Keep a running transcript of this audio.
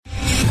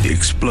The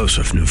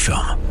explosive new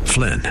film,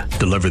 Flynn,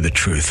 deliver the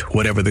truth,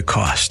 whatever the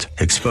cost,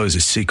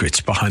 exposes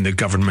secrets behind the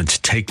government's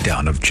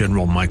takedown of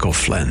General Michael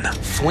Flynn.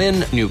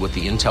 Flynn knew what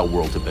the intel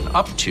world had been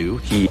up to.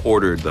 He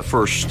ordered the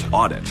first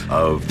audit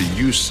of the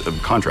use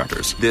of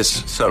contractors.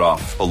 This set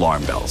off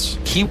alarm bells.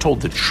 He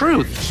told the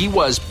truth. He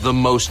was the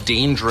most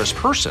dangerous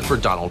person for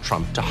Donald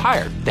Trump to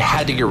hire. They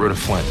had to get rid of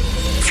Flynn.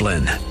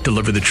 Flynn,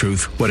 deliver the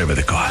truth, whatever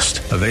the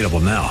cost. Available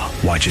now.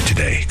 Watch it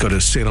today. Go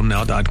to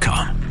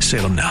salemnow.com.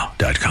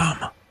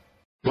 salemnow.com.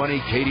 20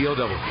 KDOW.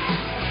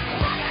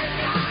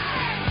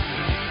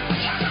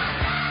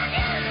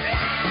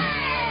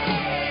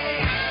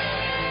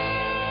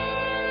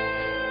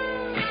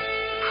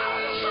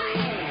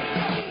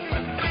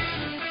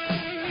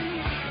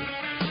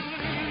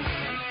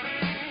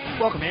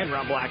 Welcome in,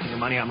 Rob Black and Your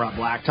Money. I'm Rob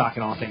Black,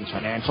 talking all things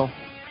financial,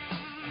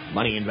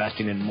 money,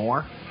 investing, and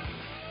more.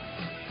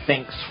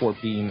 Thanks for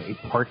being a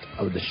part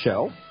of the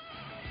show.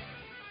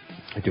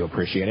 I do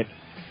appreciate it.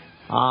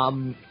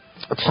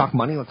 Let's talk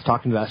money. Let's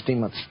talk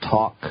investing. Let's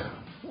talk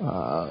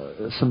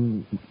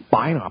some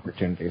buying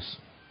opportunities.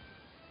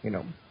 You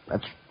know,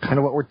 that's kind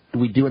of what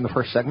we do in the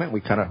first segment.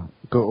 We kind of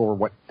go over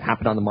what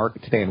happened on the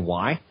market today and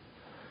why.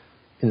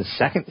 In the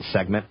second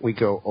segment, we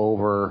go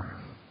over,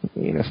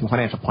 some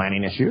financial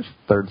planning issues.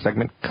 Third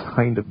segment,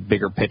 kind of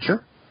bigger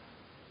picture.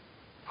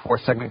 Fourth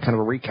segment, kind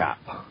of a recap.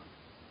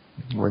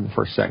 We're in the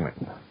first segment.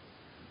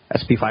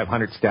 S&P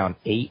 500's down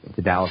 8.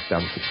 The Dow's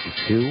down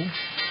 62.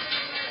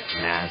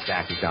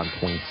 NASDAQ is down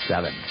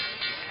 27.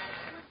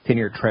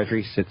 10-year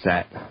Treasury sits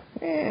at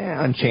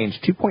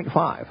unchanged 2.5.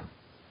 I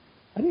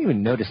didn't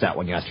even notice that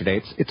one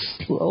yesterday.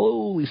 It's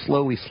slowly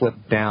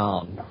slipped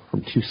down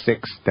from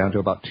 2.6 down to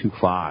about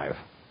 2.5.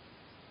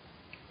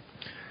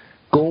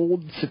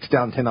 Gold sits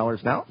down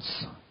 $10 an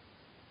ounce,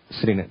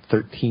 sitting at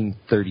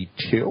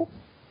 $13.32.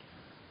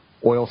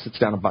 Oil sits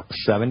down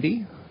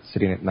 $1.70,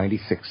 sitting at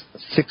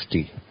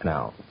 $96.60 an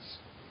ounce.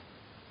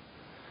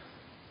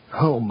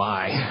 Oh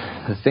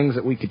my, the things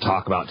that we could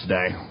talk about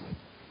today.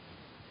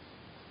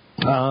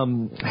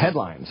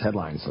 Headlines.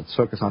 Let's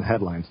focus on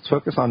headlines. Let's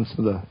focus on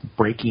some of the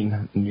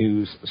breaking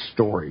news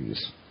stories.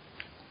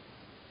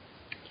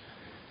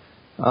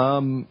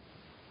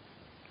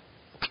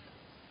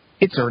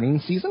 It's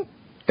earnings season.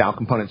 Dow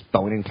Components,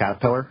 Boeing, and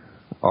Caterpillar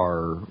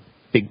are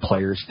big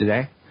players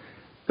today.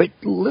 But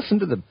listen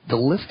to the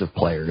list of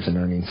players in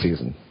earnings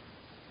season.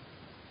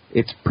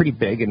 It's pretty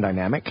big and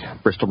dynamic.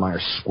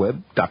 Bristol-Myers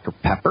Squibb, Dr.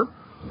 Pepper.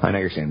 I know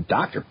you're saying,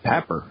 Dr.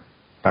 Pepper.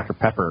 Dr.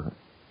 Pepper.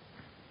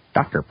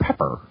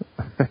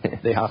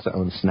 They also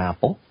own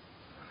Snapple.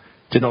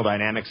 General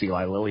Dynamics,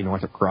 Eli Lilly,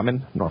 Northrop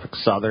Grumman, Norfolk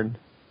Southern,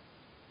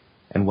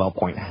 and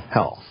WellPoint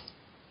Health.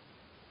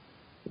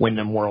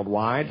 Wyndham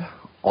Worldwide,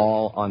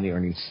 all on the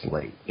earnings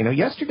slate.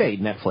 Yesterday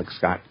Netflix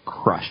got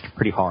crushed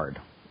pretty hard.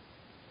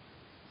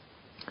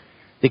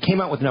 They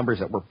came out with numbers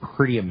that were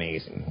pretty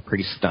amazing,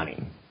 pretty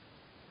stunning.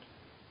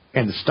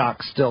 And the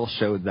stock still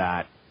showed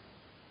that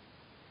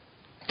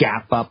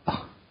gap up,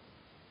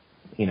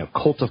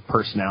 cult of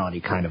personality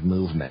kind of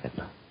movement.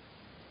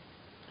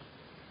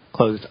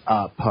 Closed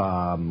up,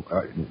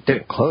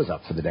 didn't close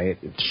up for the day.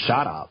 It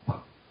shot up.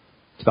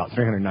 It's about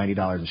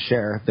 $390 a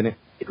share. Then it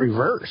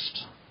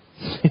reversed.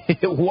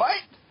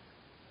 What?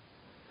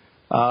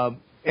 And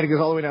it goes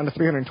all the way down to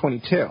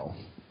 322.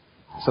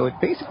 So it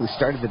basically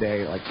started the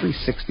day like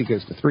 360,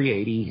 goes to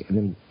 380, and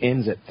then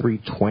ends at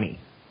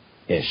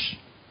 320-ish.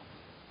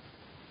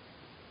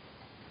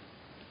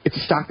 It's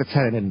a stock that's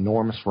had an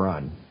enormous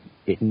run.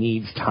 It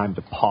needs time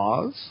to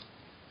pause,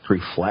 to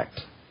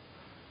reflect,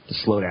 to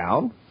slow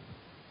down.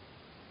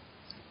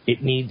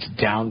 It needs a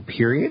down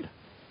period.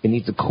 It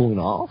needs a cooling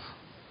off.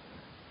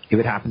 If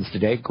it happens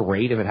today,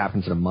 great. If it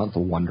happens in a month,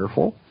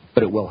 wonderful.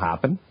 But it will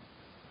happen.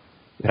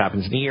 If it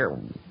happens in a year,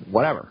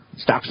 whatever.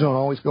 Stocks don't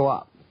always go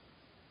up.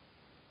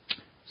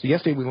 So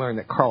yesterday we learned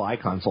that Carl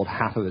Icahn sold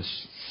half of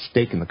his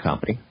stake in the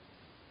company.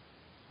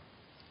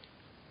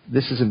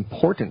 This is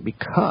important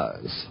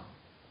because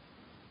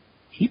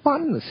he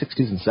bought in the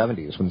 60s and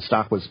 70s when the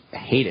stock was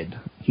hated.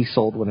 He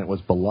sold when it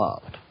was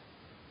beloved.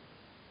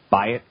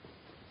 Buy it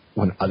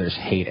when others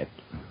hate it.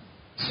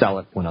 Sell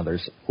it when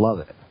others love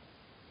it.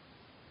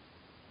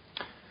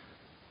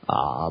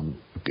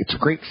 It's a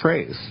great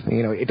phrase.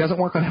 It doesn't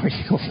work on every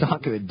single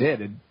stock if it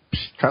did.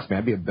 Trust me,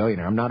 I'd be a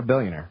billionaire. I'm not a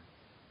billionaire.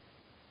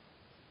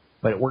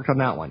 But it worked on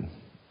that one.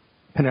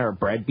 Panera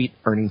Bread beat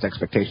earnings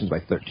expectations by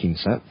 13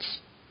 cents.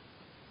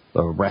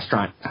 The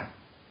restaurant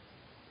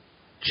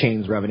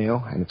chain's revenue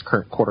and its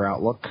current quarter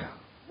outlook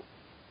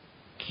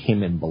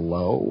came in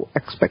below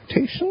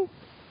expectation.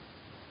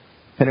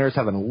 Panera's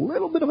having a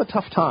little bit of a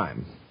tough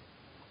time.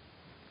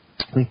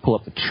 Let me pull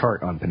up the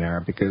chart on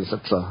Panera because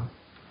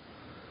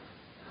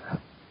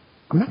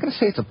I'm not going to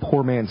say it's a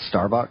poor man's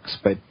Starbucks,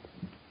 but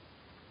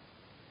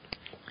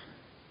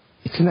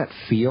it's in that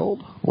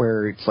field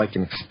where it's like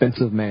an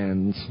expensive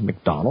man's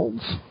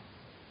McDonald's.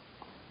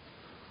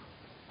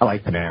 I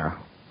like Panera.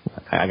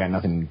 I got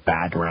nothing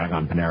bad to rag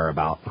on Panera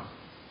about.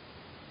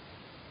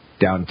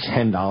 Down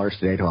 $10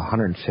 today to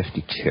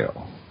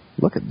 $152.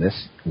 Look at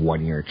this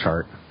one-year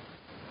chart.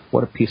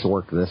 what a piece of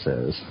work this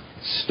is.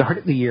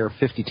 Started the year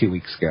 52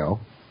 weeks ago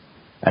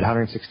at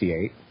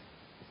 168.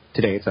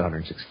 Today it's at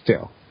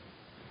 162.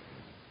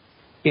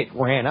 It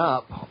ran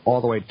up all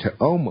the way to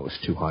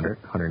almost 200,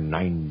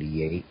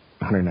 198,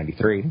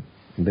 193,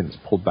 and then it's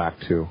pulled back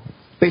to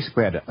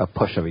basically had a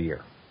push of a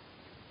year.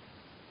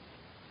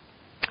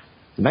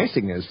 The nice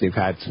thing is they've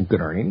had some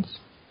good earnings.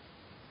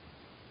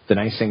 The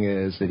nice thing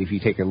is that if you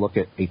take a look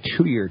at a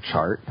 2-year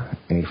chart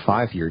and a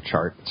 5-year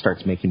chart, it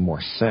starts making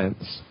more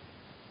sense.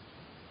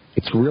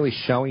 It's really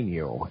showing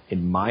you,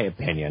 in my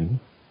opinion,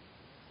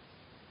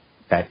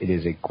 that it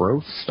is a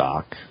growth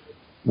stock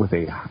with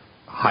a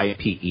high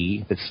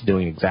PE that's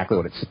doing exactly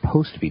what it's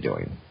supposed to be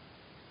doing.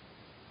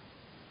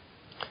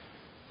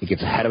 It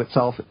gets ahead of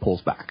itself, it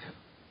pulls back.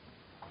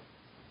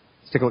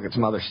 Let's take a look at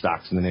some other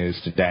stocks in the news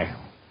today.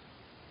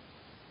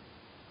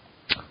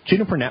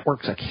 Juniper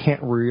Networks, I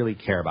can't really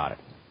care about it.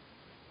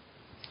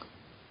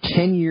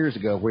 10 years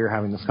ago, if we were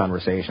having this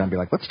conversation, I'd be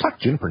like, let's talk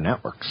Juniper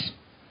Networks.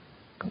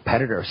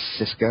 Competitor of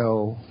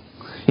Cisco,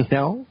 you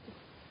know?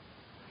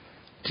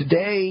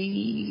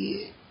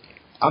 Today,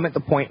 I'm at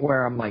the point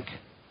where I'm like,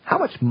 how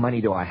much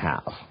money do I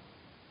have?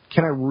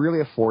 Can I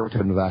really afford to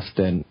invest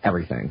in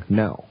everything?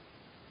 No.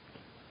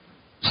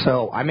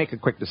 So I make a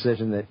quick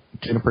decision that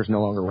Juniper is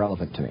no longer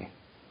relevant to me.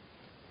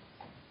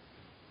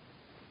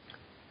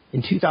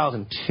 In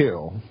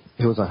 2002,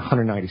 it was a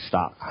 $190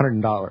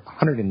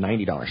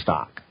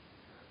 stock.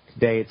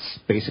 Today, it's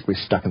basically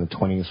stuck in the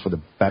 20s for the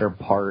better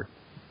part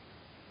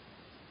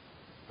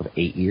of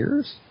 8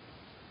 years.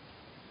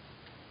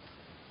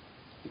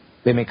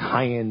 They make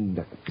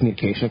high-end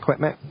communication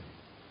equipment.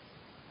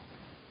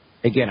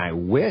 Again, I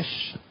wish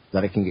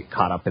that I can get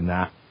caught up in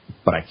that,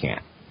 but I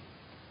can't.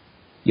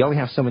 You only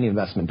have so many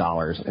investment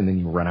dollars, and then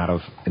you run out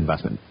of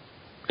investment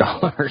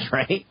dollars,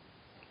 right?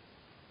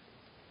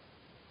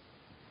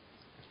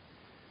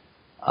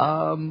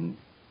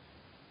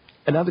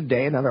 Another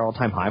day, another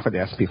all-time high for the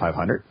S&P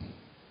 500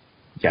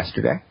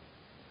 yesterday.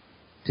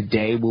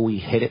 Today, will we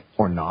hit it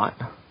or not?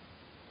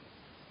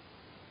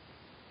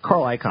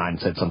 Carl Icahn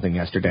said something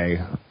yesterday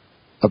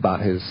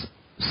about his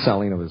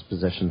selling of his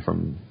position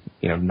from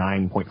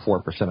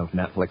 9.4% of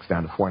Netflix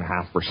down to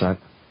 4.5%.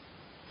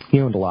 He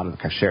owned a lot of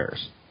the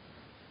shares.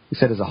 He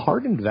said, as a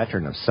hardened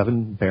veteran of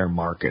 7 bear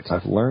markets,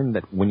 I've learned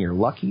that when you're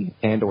lucky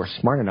and or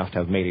smart enough to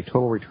have made a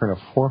total return of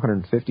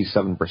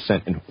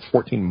 457% in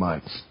 14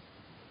 months,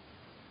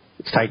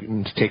 it's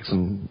time to take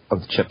some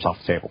of the chips off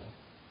the table.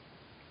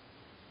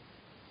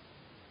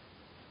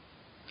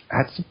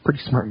 That's a pretty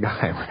smart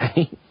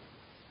guy,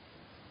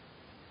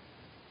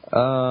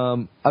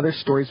 right? Other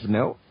stories of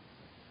note.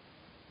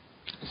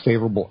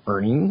 Favorable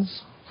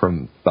earnings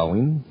from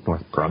Boeing,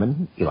 Northrop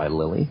Grumman, Eli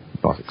Lilly,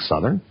 Norfolk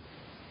Southern.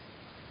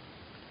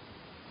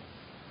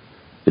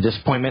 The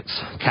disappointments,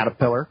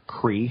 Caterpillar,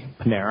 Cree,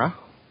 Panera.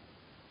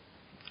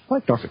 I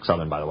like Norfolk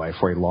Southern, by the way,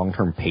 for a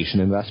long-term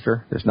patient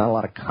investor. There's not a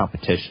lot of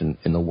competition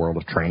in the world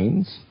of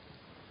trains.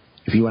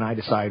 If you and I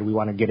decide we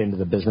want to get into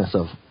the business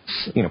of,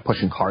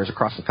 pushing cars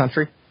across the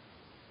country,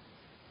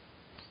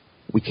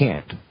 we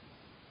can't.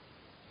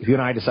 If you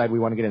and I decide we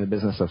want to get in the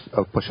business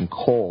of pushing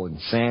coal and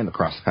sand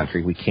across the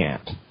country, we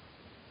can't.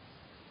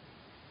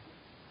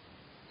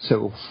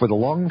 So for the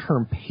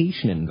long-term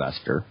patient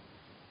investor,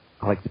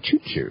 I like the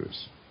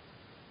choo-choos.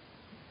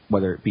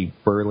 Whether it be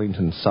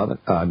Burlington Southern,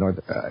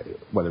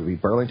 whether it be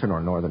Burlington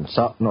or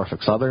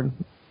Norfolk Southern,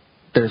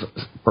 there's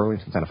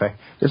Burlington Santa Fe.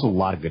 There's a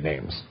lot of good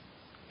names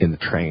in the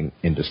train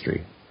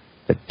industry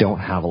that don't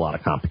have a lot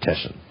of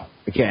competition.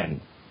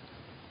 Again,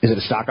 is it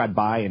a stock I'd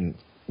buy and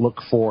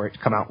look for it to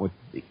come out with,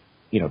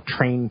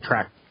 Train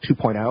Track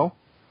 2.0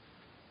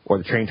 or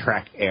the Train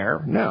Track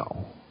Air?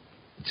 No,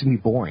 it's gonna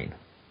be boring.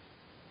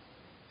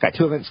 Got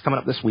 2 events coming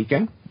up this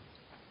weekend.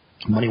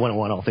 Money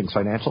 101, All Things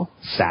Financial,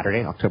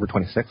 Saturday, October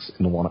 26th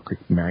in the Walnut Creek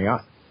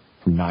Marriott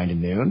from 9 to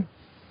noon.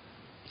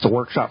 It's a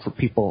workshop for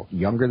people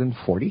younger than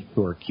 40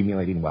 who are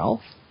accumulating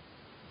wealth.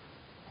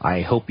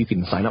 I hope you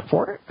can sign up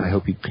for it. I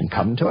hope you can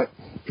come to it.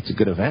 It's a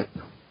good event.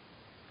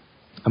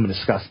 I'm going to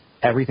discuss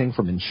everything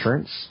from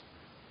insurance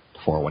to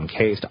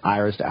 401ks to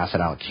IRAs to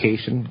asset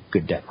allocation,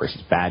 good debt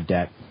versus bad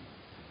debt.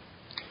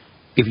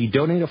 If you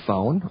donate a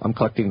phone, I'm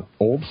collecting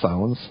old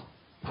phones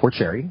for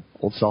charity,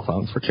 old cell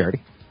phones for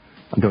charity.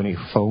 I'm doing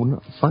a phone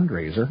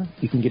fundraiser.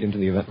 You can get into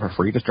the event for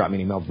free. Just drop me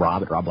an email,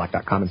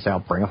 rob@robblack.com, and say I'll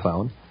bring a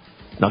phone.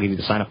 And I'll give you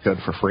the sign-up code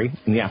for free.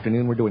 In the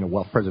afternoon, we're doing a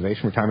wealth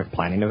preservation retirement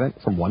planning event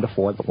from 1 to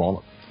 4 at the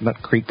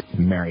Walnut Creek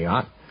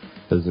Marriott.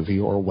 Those of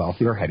you who are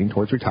wealthy or heading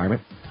towards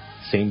retirement,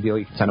 same deal.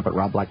 You can sign up at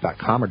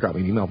robblack.com or drop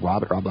me an email,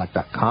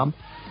 rob@robblack.com.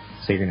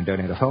 Say you're going to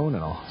donate a phone,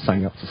 and I'll sign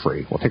you up for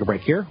free. We'll take a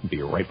break here. We'll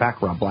be right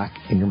back. Rob Black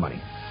and your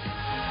money.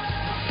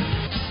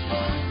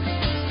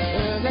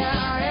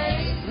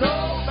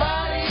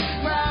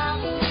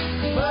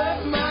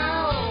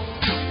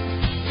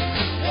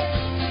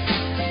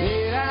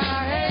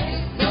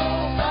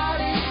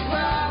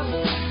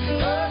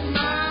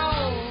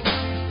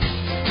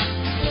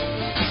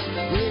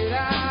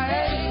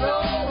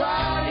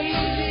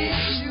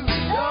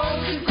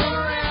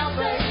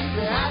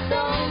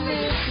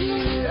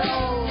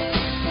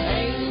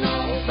 Ain't no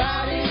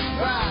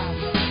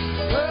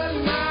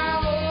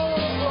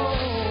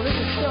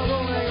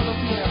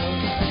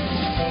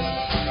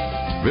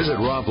Visit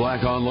Rob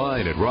Black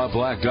online at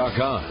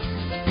robblack.com.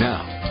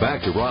 Now,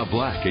 back to Rob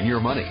Black and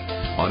Your Money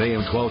on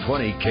AM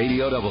 1220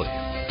 KDOW.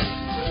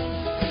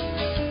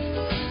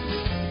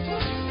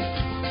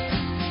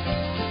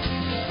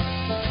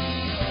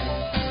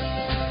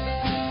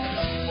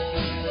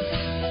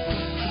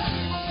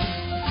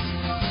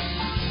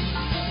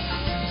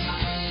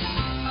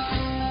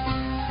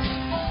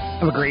 I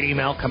have a great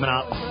email coming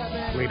up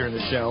later in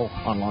the show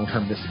on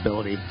long-term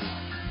disability.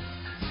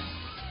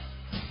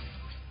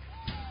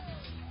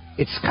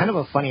 It's kind of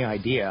a funny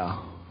idea.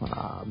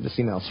 This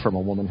email is from a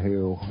woman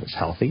who is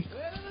healthy,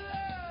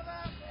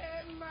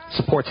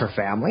 supports her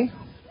family.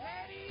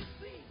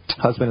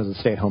 Husband is a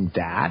stay-at-home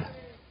dad.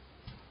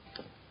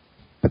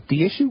 But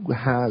the issue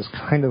has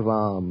kind of,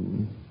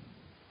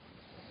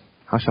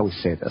 how shall we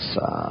say this,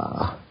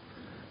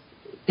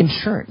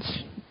 insurance.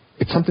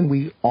 It's something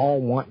we all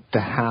want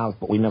to have,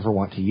 but we never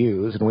want to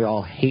use, and we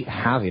all hate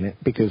having it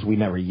because we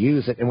never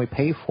use it, and we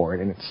pay for it,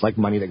 and it's like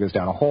money that goes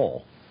down a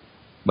hole.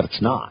 But it's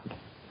not.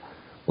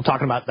 We'll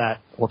talk about that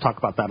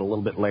a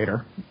little bit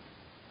later.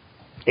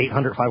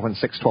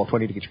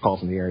 800-516-1220 to get your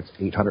calls in the air. It's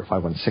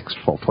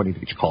 800-516-1220 to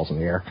get your calls in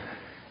the air.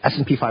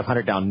 S&P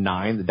 500 down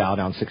 9, the Dow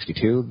down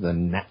 62.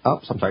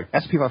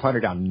 S&P 500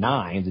 down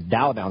 9, the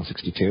Dow down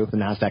 62, the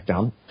NASDAQ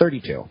down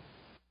 32.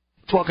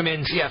 Let's welcome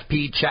in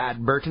CFP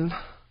Chad Burton.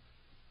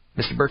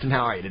 Mr. Burton,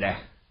 how are you today?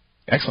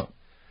 Excellent.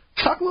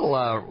 Let's talk a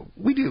little,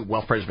 we do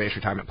wealth preservation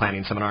retirement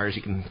planning seminars.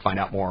 You can find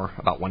out more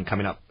about one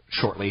coming up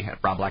shortly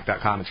at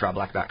robblack.com. It's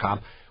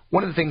robblack.com.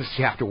 One of the things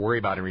you have to worry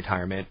about in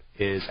retirement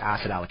is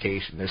asset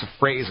allocation. There's a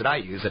phrase that I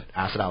use that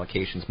asset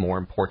allocation is more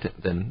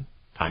important than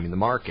timing the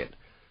market.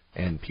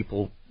 And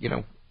people,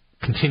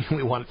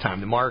 continually want to time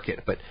the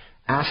market. But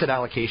asset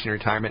allocation in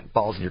retirement,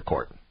 balls in your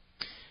court.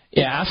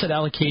 Yeah, asset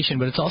allocation,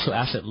 but it's also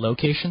asset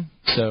location.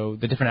 So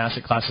the different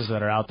asset classes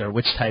that are out there,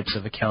 which types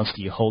of accounts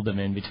do you hold them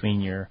in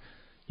between your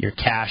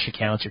cash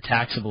accounts, your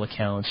taxable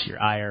accounts,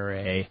 your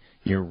IRA,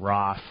 your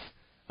Roth?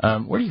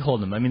 Where do you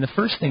hold them? I mean, the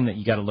first thing that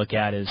you got to look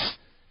at is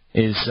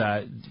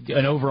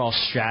an overall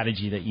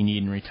strategy that you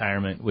need in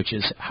retirement, which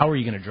is how are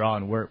you going to draw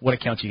and what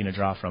accounts are you going to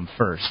draw from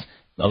first?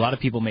 A lot of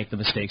people make the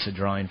mistakes of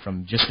drawing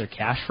from just their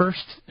cash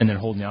first and then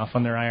holding off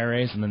on their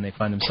IRAs, and then they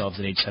find themselves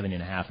at age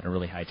 70.5 in a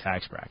really high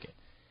tax bracket.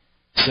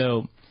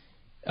 So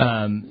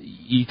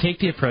you take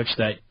the approach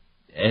that,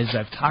 as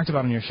I've talked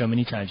about on your show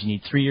many times, you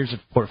need 3 years of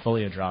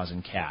portfolio draws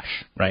in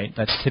cash, right?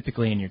 That's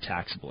typically in your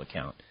taxable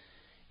account.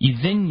 You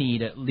then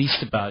need at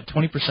least about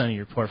 20% of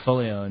your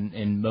portfolio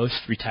in most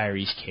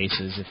retirees'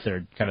 cases, if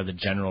they're kind of the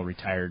general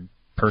retired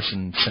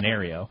person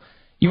scenario.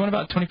 You want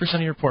about 20%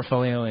 of your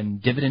portfolio in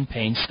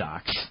dividend-paying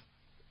stocks,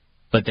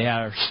 but they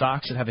are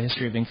stocks that have a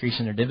history of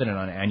increasing their dividend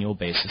on an annual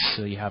basis,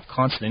 so you have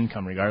constant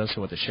income regardless of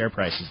what the share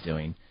price is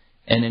doing,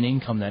 and an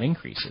income that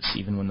increases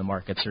even when the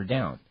markets are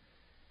down.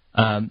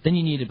 Then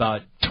you need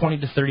about 20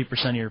 to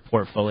 30% of your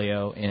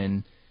portfolio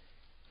in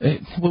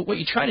what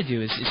you try to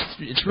do is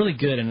it's really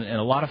good, and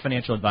a lot of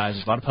financial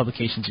advisors, a lot of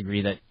publications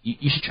agree that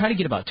you should try to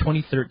get about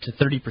 20 to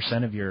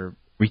 30% of your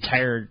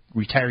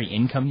retiree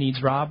income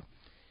needs, Rob,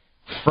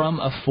 from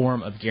a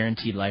form of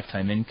guaranteed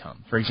lifetime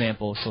income. For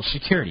example, Social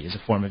Security is a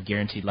form of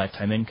guaranteed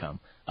lifetime income.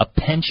 A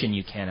pension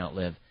you can't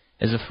outlive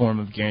is a form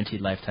of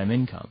guaranteed lifetime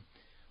income.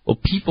 Well,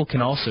 people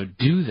can also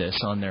do this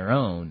on their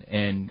own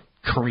and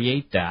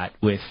create that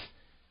with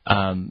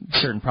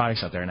certain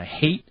products out there. And I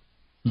hate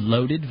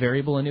loaded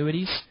variable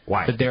annuities.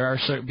 Why? But there are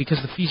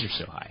because the fees are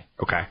so high.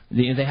 Okay.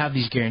 They have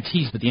these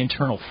guarantees, but the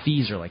internal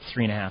fees are like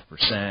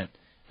 3.5%.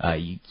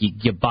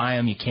 You buy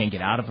them, you can't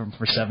get out of them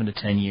for 7 to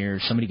 10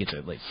 years. Somebody gets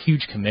a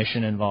huge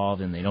commission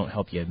involved, and they don't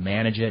help you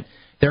manage it.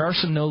 There are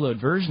some no-load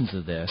versions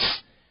of this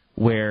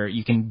where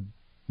you can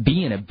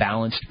be in a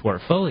balanced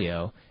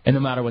portfolio, and no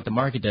matter what the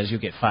market does, you'll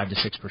get 5 to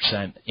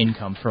 6%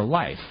 income for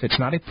life. It's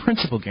not a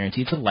principal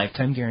guarantee. It's a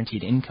lifetime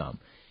guaranteed income.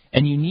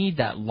 And you need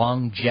that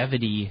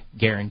longevity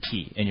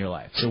guarantee in your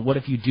life. So what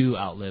if you do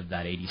outlive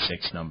that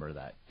 86 number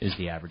that is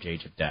the average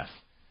age of death?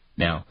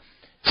 Now,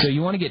 so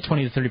you want to get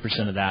 20 to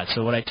 30% of that.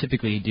 So what I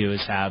typically do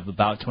is have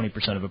about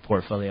 20% of a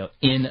portfolio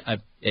in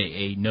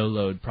a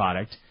no-load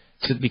product.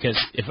 So because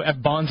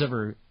if bonds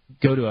ever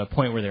go to a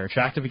point where they're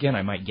attractive again,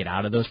 I might get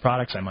out of those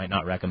products. I might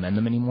not recommend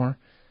them anymore.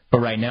 But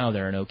right now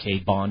they're an okay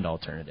bond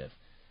alternative.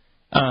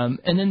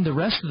 And then the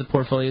rest of the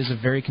portfolio is a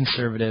very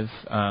conservative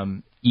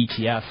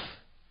ETF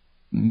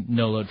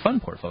no-load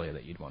fund portfolio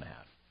that you'd want to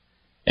have.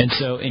 And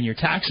so in your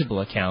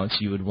taxable accounts,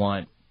 you would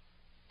want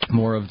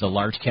more of the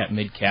large cap,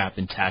 mid cap,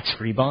 and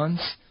tax-free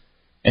bonds.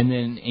 And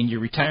then in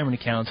your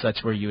retirement accounts,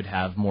 that's where you would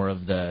have more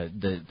of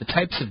the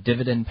types of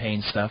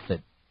dividend-paying stuff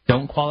that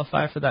don't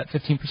qualify for that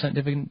 15%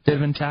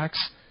 dividend tax.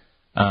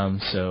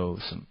 So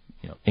some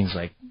things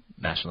like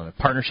national limited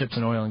partnerships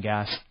and oil and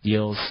gas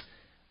deals,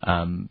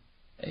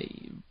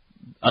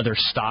 other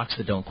stocks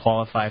that don't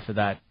qualify for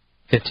that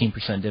 15%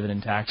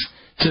 dividend tax.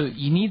 So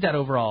you need that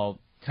overall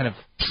kind of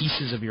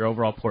pieces of your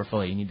overall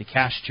portfolio. You need the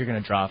cash that you're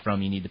going to draw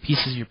from. You need the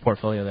pieces of your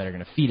portfolio that are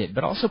going to feed it.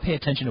 But also pay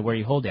attention to where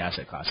you hold the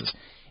asset classes.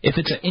 If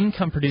it's an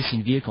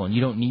income-producing vehicle and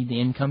you don't need the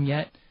income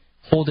yet,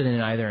 hold it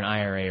in either an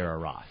IRA or a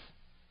Roth.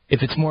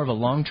 If it's more of a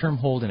long-term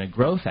hold in a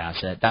growth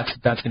asset, that's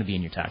going to be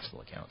in your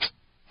taxable accounts.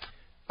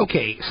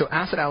 Okay, so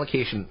asset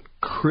allocation,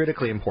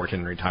 critically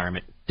important in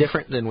retirement,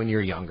 different than when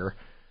you're younger.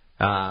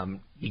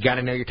 You got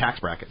to know your tax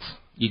brackets.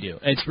 You do.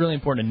 It's really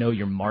important to know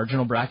your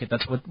marginal bracket.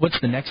 That's what's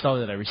the next dollar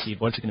that I receive,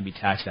 what's it going to be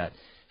taxed at?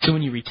 So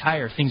when you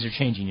retire, things are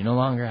changing. You no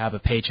longer have a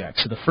paycheck.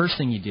 So the first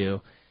thing you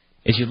do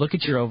is you look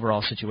at your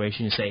overall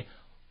situation and say,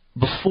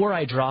 before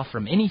I draw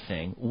from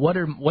anything,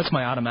 what's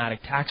my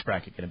automatic tax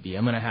bracket going to be?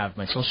 I'm going to have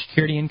my Social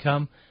Security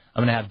income.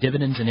 I'm going to have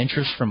dividends and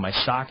interest from my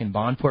stock and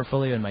bond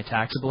portfolio and my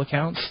taxable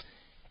accounts.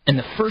 And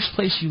the first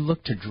place you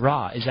look to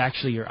draw is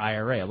actually your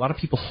IRA. A lot of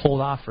people hold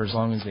off for as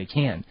long as they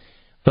can.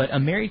 But a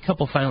married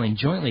couple filing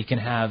jointly can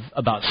have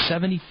about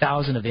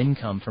 $70,000 of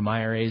income from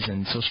IRAs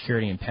and Social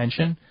Security and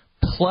pension,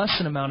 plus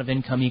an amount of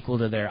income equal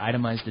to their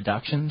itemized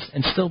deductions,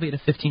 and still be at a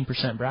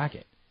 15%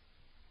 bracket,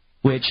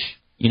 which,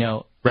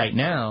 right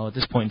now, at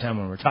this point in time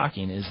when we're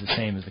talking, is the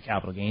same as the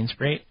capital gains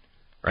rate.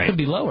 Right. It could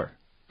be lower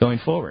going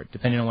forward,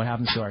 depending on what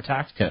happens to our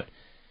tax code.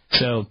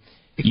 So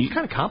it's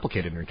kind of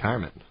complicated in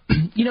retirement.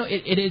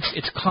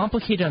 It's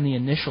complicated on the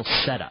initial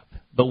setup,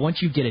 but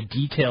once you get a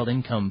detailed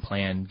income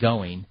plan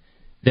going,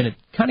 then it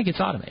kind of gets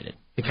automated.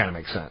 It kind of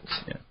makes sense.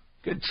 Yeah.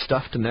 Good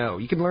stuff to know.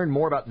 You can learn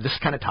more about this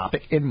kind of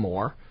topic and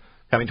more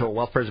coming to a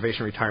Wealth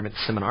Preservation Retirement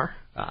Seminar.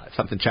 It's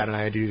something Chad and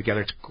I do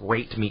together. It's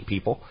great to meet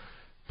people,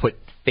 put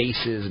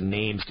faces and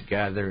names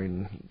together,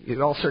 and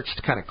it all starts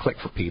to kind of click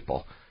for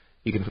people.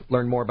 You can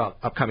learn more about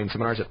upcoming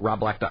seminars at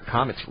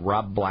robblack.com. It's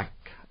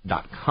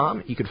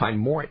robblack.com. You can find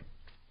more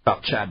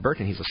about Chad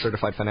Burton. He's a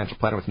certified financial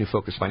planner with New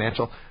Focus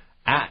Financial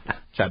at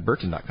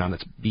chadburton.com.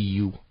 That's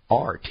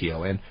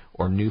BURTON,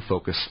 or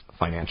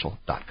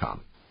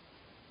newfocusfinancial.com.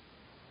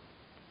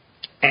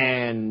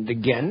 And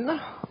again,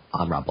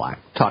 I'm Rob Black,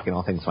 talking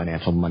all things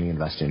financial, money,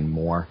 investing, and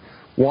more.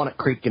 Walnut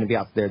Creek going to be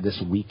out there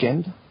this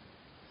weekend,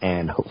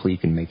 and hopefully you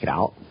can make it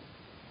out.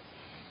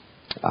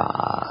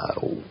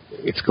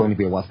 It's going to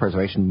be a Wealth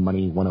Preservation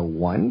Money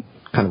 101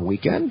 kind of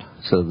weekend.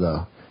 So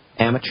the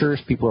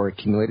amateurs, people who are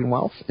accumulating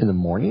wealth in the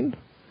morning,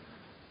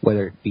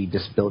 whether it be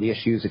disability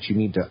issues that you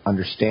need to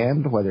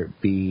understand, whether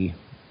it be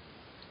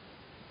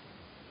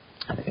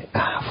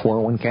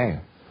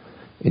 401k,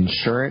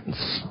 insurance,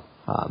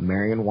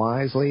 marrying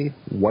wisely,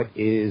 what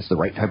is the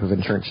right type of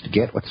insurance to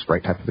get, what's the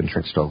right type of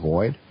insurance to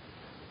avoid.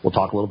 We'll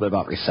talk a little bit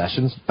about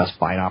recessions, best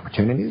buying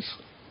opportunities,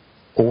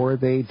 or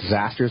the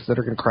disasters that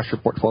are going to crush your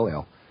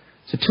portfolio.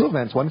 So 2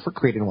 events, one for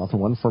creating wealth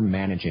and one for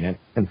managing it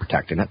and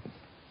protecting it.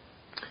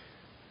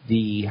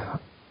 The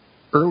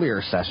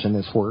earlier session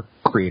is for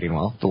creating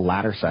wealth. The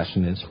latter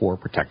session is for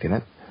protecting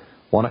it.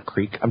 Walnut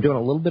Creek, I'm doing a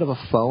little bit of a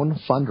phone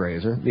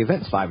fundraiser. The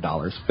event's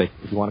 $5, but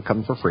if you want to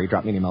come for free,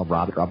 drop me an email,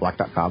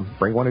 rob@robblack.com.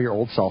 Bring one of your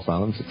old cell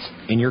phones. It's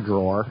in your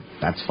drawer.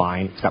 That's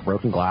fine. It's got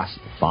broken glass.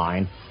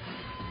 Fine.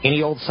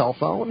 Any old cell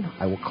phone,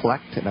 I will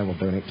collect and I will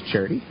donate to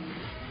charity.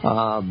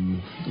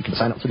 You can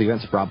sign up for the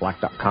events at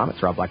robblack.com.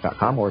 It's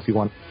robblack.com. Or if you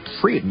want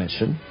free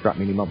admission, drop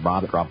me an email,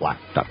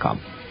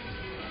 rob@robblack.com.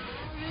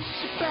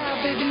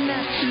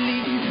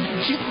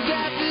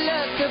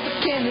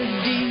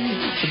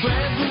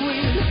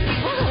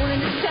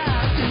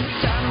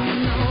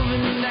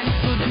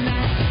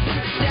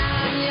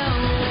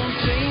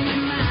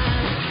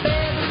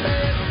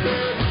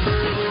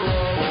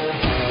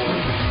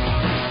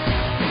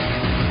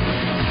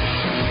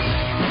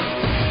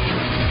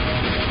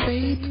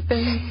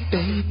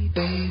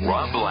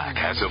 Rob Black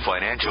has a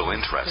financial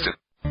interest in...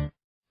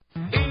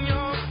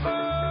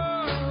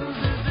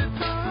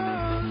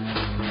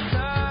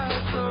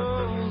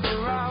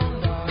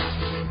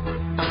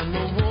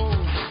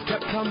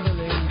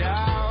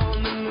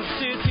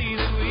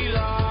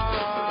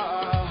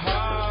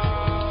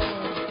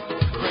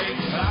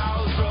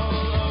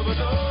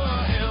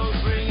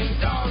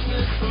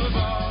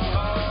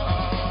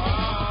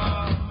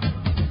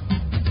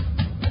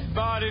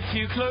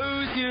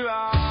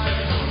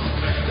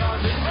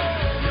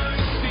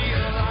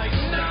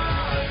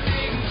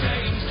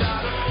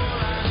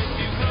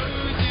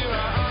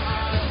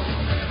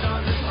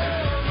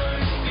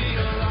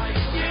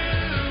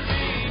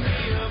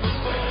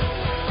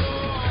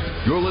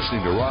 You're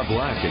listening to Rob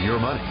Black and Your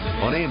Money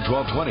on AM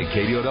 1220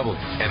 KDOW,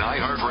 an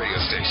iHeart radio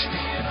station.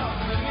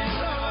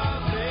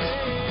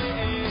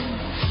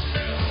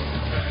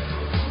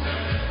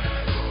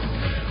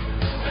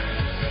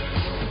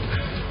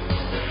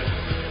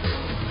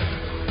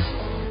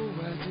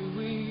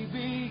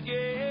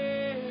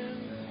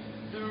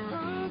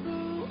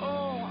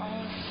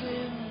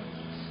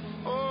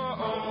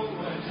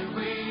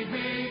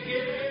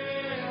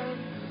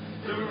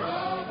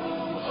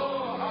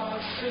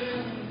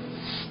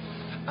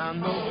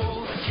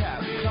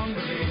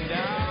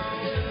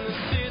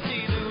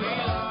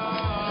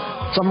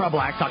 So I'm Rob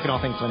Black, talking all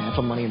things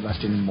financial, money,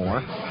 investing, and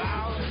more.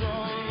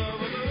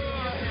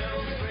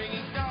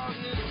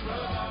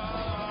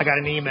 I got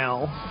an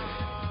email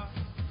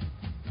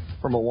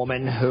from a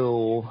woman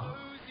who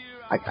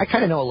I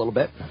kind of know a little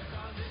bit.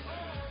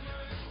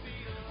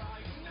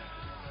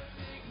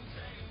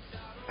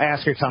 I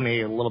asked her to tell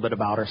me a little bit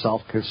about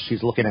herself because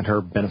she's looking at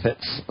her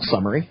benefits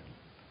summary.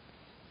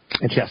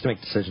 And she has to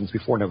make decisions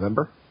before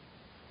November,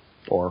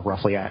 or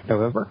roughly at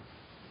November.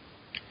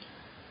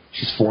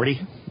 She's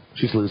 40.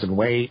 She's losing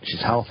weight.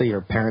 She's healthy.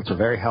 Her parents are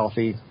very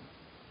healthy.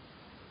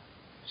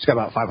 She's got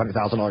about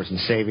 $500,000 in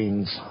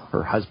savings.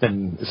 Her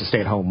husband is a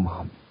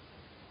stay-at-home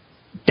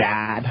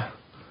dad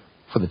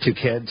for the 2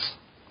 kids.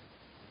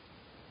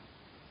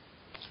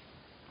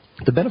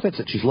 The benefits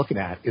that she's looking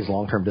at is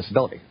long-term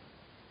disability.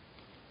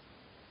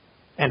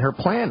 And her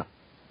plan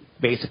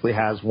basically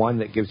has one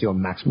that gives you a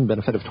maximum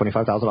benefit of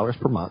 $25,000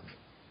 per month.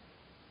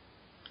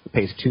 It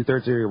pays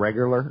 2/3 of your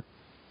regular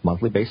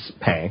monthly base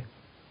pay,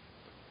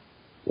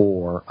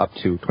 or up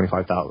to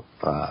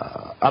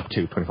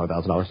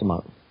 $25,000 a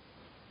month.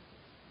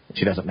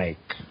 She doesn't make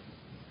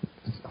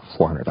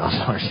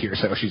 $400,000 a year,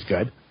 so she's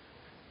good.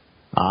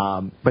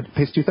 But it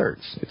pays 2/3.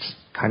 It's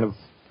kind of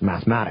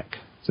mathematic.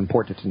 It's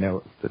important to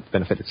note that the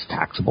benefit is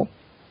taxable.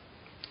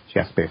 She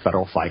has to pay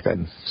federal FICA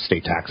and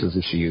state taxes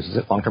if she uses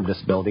it. Long-term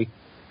disability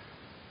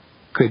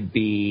could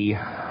be,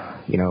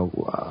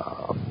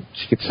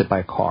 she gets hit by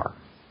a car,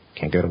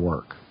 can't go to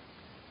work.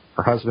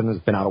 Her husband has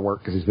been out of work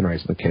because he's been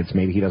raising the kids.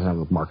 Maybe he doesn't have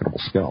a marketable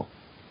skill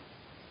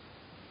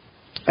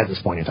at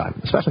this point in time,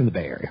 especially in the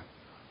Bay Area.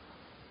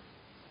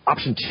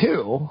 Option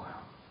 2,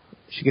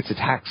 she gets a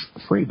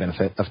tax-free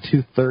benefit of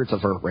 2/3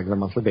 of her regular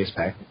monthly base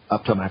pay,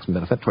 up to a maximum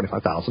benefit,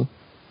 $25,000.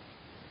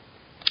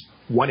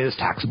 One is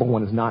taxable,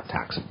 one is not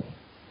taxable.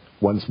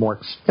 One's more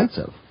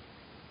expensive.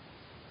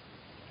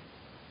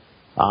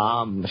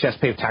 She has to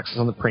pay taxes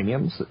on the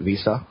premiums that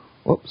Visa,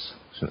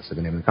 shouldn't say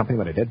the name of the company,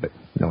 but I did, but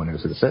no one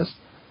knows who this is,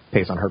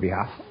 pays on her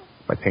behalf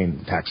by paying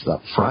the taxes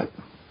up front.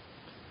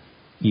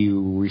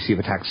 You receive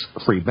a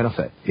tax-free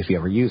benefit if you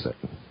ever use it.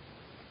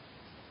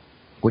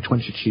 Which one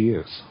should she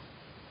use?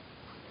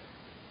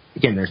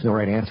 Again, there's no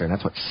right answer, and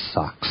that's what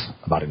sucks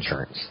about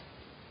insurance.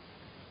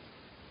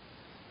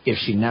 If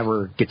she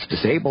never gets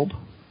disabled,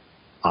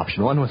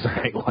 option 1 was the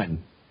right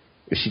one.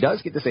 If she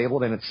does get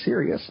disabled and it's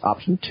serious,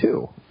 option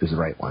 2 is the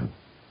right one.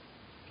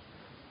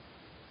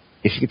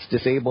 If she gets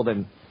disabled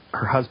and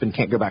her husband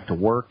can't go back to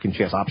work and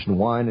she has option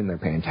 1 and they're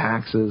paying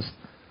taxes,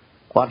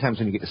 a lot of times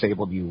when you get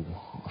disabled, you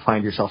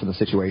find yourself in a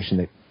situation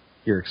that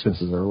your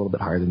expenses are a little bit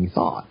higher than you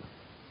thought.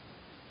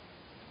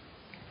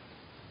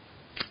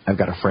 I've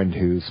got a friend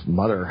whose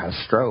mother has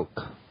stroke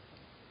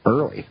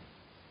early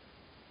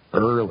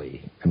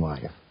in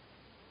life.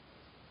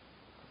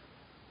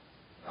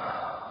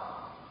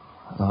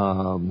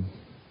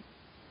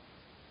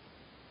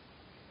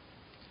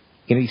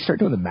 You start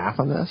doing the math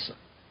on this.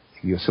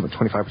 You assume a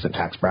 25%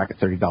 tax bracket,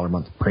 $30 a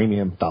month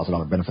premium,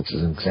 $1,000 benefits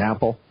as an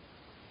example.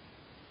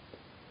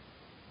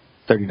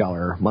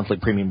 $30 monthly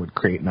premium would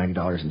create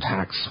 $90 in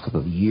tax for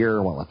the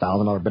year, while a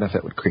 $1,000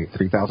 benefit would create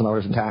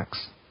 $3,000 in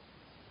tax.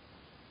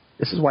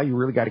 This is why you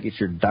really got to get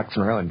your ducks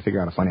in a row and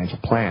figure out a financial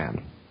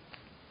plan.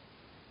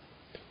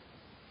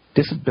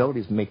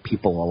 Disabilities make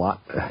people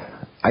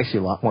I see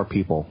a lot more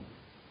people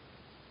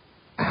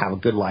have a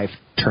good life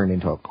turned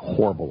into a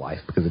horrible life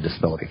because of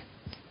disability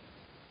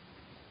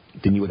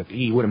than you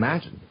would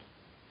imagine.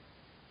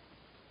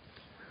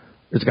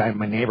 There's a guy in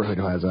my neighborhood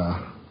who has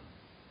a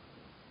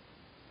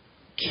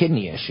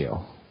kidney issue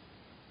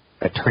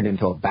that turned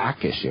into a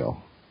back issue.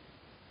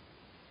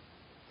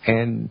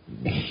 And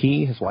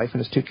he, his wife, and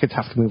his 2 kids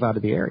have to move out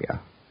of the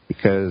area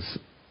because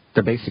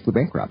they're basically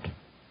bankrupt.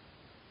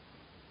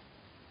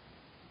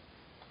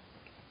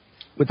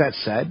 With that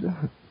said,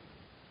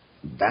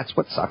 that's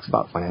what sucks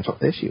about financial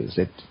issues.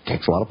 It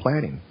takes a lot of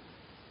planning.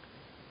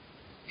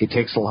 It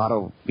takes a lot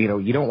of, you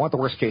don't want the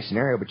worst case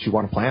scenario, but you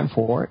want to plan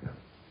for it.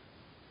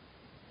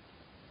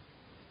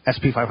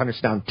 S&P 500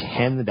 is down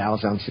 10, the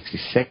Dow's down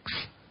 66,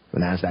 the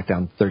NASDAQ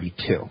down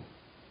 32.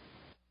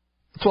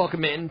 Let's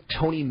welcome in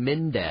Tony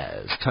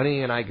Mendez.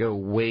 Tony and I go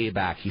way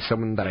back. He's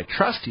someone that I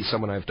trust. He's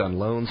someone I've done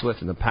loans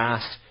with in the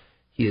past.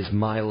 He is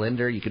my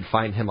lender. You can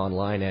find him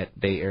online at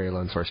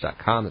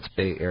BayAreaLoanSource.com. That's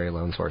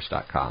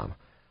BayAreaLoanSource.com.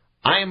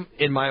 I'm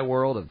in my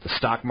world of the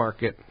stock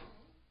market,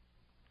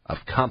 of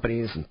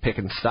companies and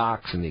picking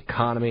stocks and the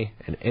economy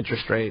and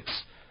interest rates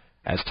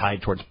as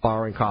tied towards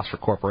borrowing costs for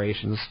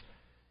corporations.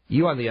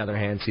 You, on the other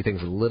hand, see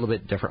things a little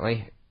bit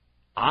differently.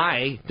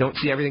 I don't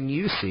see everything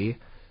you see.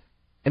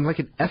 And like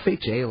an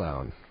FHA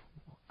loan,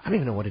 I don't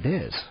even know what it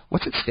is.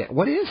 What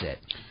is it?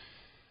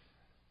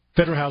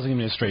 Federal Housing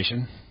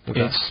Administration.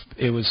 Okay.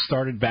 It was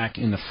started back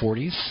in the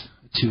 40s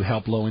to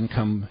help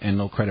low-income and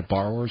low-credit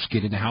borrowers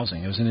get into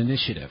housing. It was an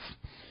initiative,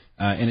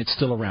 and it's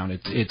still around.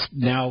 It's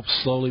now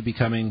slowly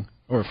becoming,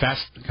 or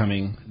fast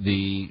becoming,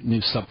 the new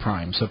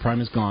subprime.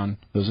 Subprime is gone.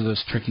 Those are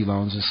those tricky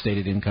loans, the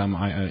stated income,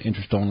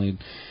 interest-only,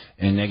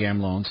 and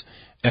neg-am loans.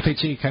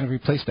 FHA kind of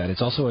replaced that.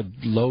 It's also a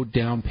low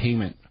down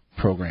payment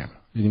program.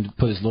 You can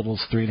put as little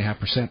as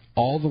 3.5%,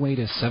 all the way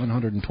to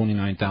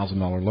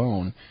 $729,000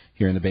 loan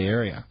here in the Bay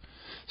Area.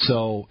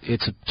 So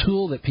it's a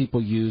tool that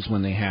people use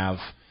when they have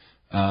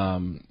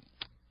a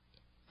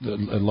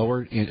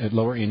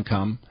lower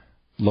income,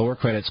 lower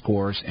credit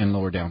scores, and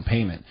lower down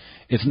payment.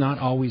 It's not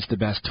always the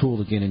best tool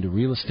to get into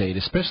real estate,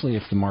 especially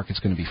if the market's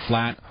going to be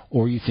flat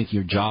or you think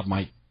your job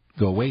might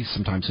go away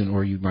sometime soon,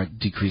 or you might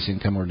decrease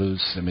income or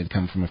lose some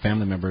income from a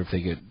family member if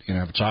they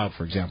have a child,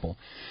 for example.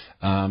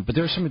 But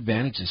there are some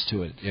advantages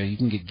to it. You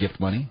can get gift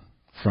money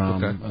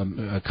from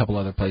a couple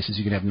other places.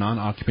 You can have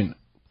non-occupant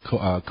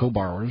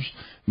co-borrowers,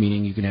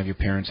 meaning you can have your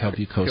parents help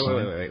you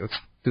co-sign. Wait. Let's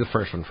do the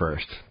first one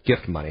first.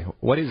 Gift money.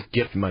 What is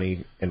gift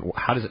money, and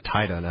how does it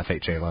tie to an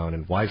FHA loan,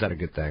 and why is that a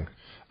good thing?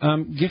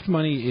 Gift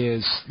money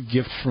is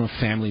gift from a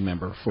family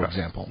member, for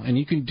example. And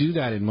you can do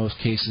that in most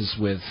cases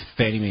with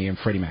Fannie Mae and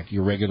Freddie Mac,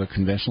 your regular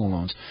conventional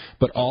loans.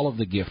 But all of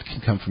the gift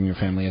can come from your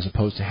family as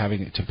opposed to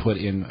having to put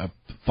in a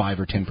 5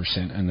 or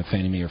 10% in the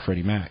Fannie Mae or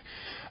Freddie Mac.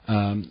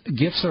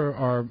 Gifts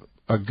are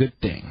a good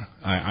thing,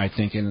 I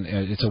think, and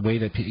it's a way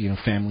that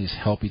families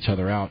help each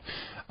other out.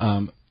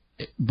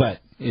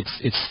 But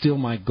it's still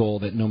my goal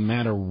that no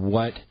matter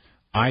what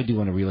I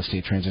do on a real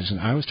estate transaction,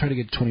 I always try to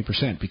get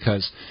 20%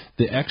 because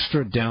the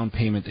extra down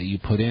payment that you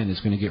put in is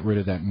going to get rid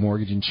of that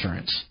mortgage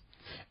insurance.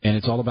 And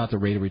it's all about the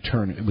rate of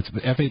return.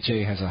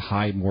 FHA has a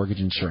high mortgage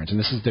insurance, and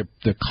this is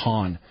the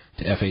con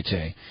to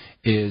FHA.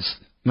 Is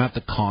not the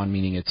con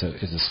meaning it's a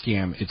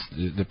scam. It's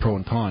the pro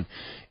and con.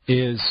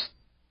 Is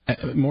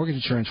mortgage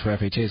insurance for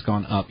FHA has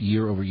gone up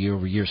year over year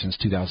over year since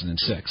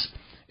 2006.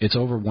 It's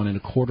over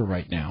 1.25%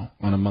 right now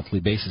on a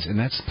monthly basis, and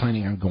that's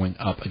planning on going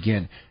up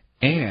again.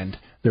 And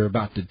they're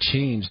about to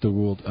change the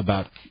rule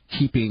about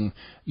keeping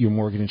your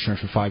mortgage insurance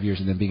for 5 years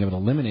and then being able to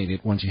eliminate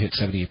it once you hit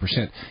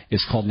 78%.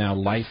 It's called now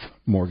life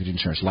mortgage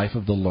insurance, life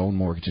of the loan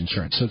mortgage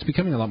insurance. So it's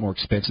becoming a lot more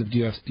expensive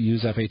to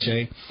use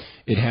FHA.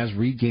 It has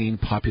regained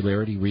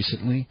popularity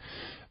recently,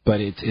 but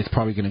it's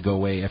probably going to go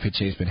away.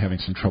 FHA has been having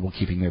some trouble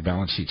keeping their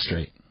balance sheet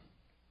straight.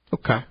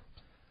 Okay.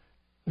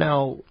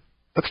 Now,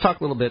 let's talk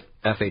a little bit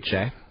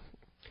FHA.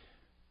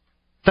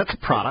 That's a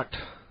product.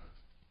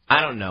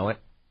 I don't know it.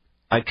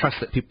 I trust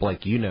that people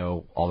like you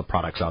know all the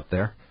products out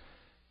there.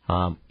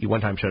 You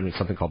one time showed me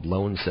something called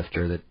Loan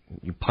Sifter that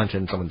you punch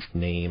in someone's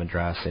name,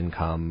 address,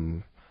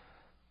 income,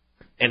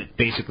 and it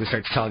basically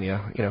starts telling you,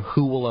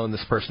 who will loan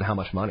this person how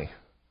much money.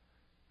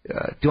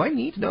 Do I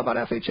need to know about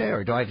FHA,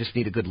 or do I just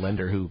need a good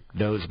lender who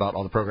knows about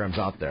all the programs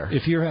out there?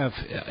 If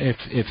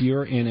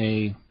you're in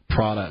a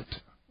product,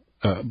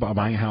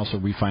 buying a house or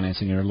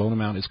refinancing, your loan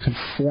amount is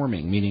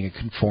conforming, meaning it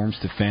conforms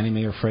to Fannie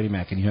Mae or Freddie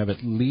Mac, and you have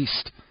at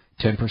least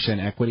 10%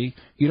 equity,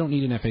 you don't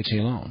need an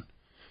FHA loan.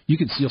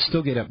 You'll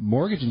still get a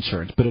mortgage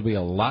insurance, but it'll be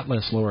a lot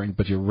less lowering,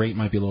 but your rate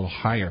might be a little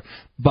higher.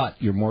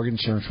 But your mortgage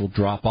insurance will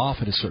drop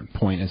off at a certain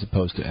point as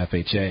opposed to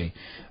FHA.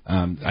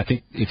 I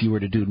think if you were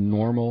to do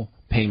normal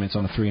payments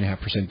on a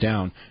 3.5%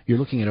 down, you're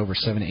looking at over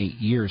 7 to 8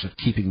 years of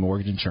keeping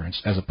mortgage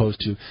insurance, as opposed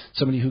to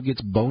somebody who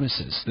gets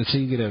bonuses. Let's say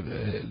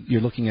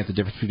you're looking at the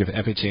difference between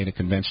FHA and a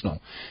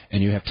conventional,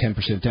 and you have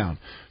 10% down.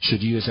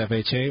 Should you use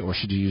FHA or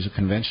should you use a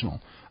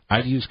conventional?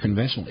 I'd use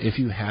conventional if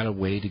you had a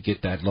way to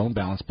get that loan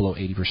balance below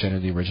 80%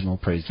 of the original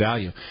appraised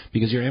value,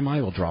 because your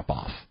MI will drop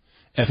off.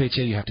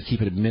 FHA, you have to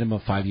keep it a minimum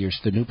of 5 years.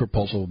 The new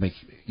proposal will make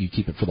you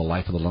keep it for the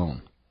life of the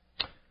loan.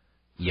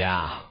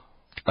 Yeah.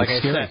 Like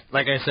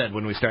I said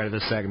when we started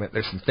this segment,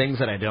 there's some things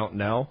that I don't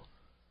know.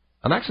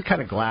 I'm actually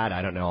kind of glad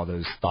I don't know all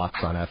those thoughts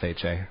on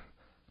FHA.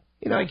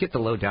 I get the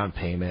low down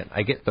payment.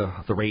 I get the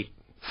rate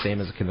same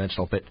as a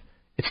conventional, but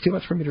it's too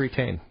much for me to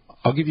retain.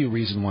 I'll give you a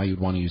reason why you'd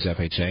want to use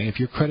FHA. If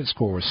your credit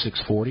score was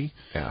 640,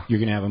 you're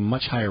going to have a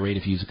much higher rate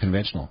if you use a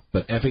conventional.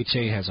 But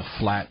FHA has a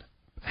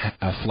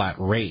flat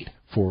rate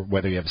for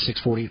whether you have a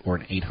 640 or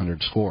an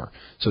 800 score.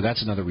 So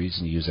that's another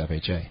reason to use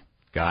FHA.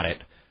 Got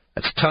it.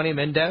 That's Tony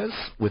Mendez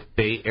with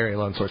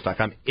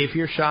BayAreaLoanSource.com. If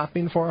you're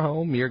shopping for a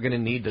home, you're going to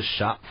need to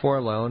shop for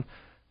a loan.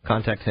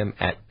 Contact him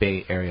at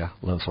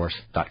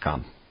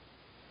BayAreaLoanSource.com.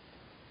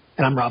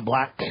 And I'm Rob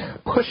Black,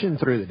 pushing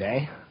through the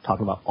day,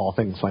 talking about all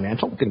things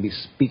financial. Going to be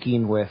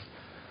speaking with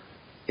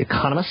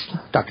economist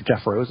Dr.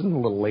 Jeff Rosen a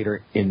little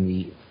later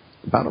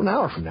about an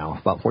hour from now,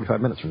 about 45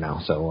 minutes from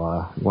now.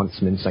 So we want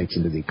some insights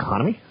into the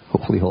economy.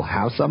 Hopefully he'll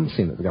have some,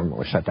 seeing that the government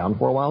was shut down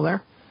for a while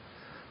there.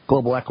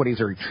 Global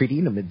equities are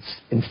retreating amidst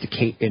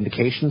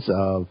indications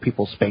of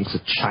People's Banks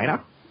of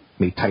China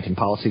may tighten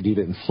policy due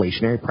to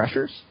inflationary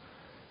pressures.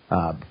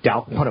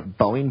 Dow component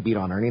Boeing beat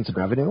on earnings and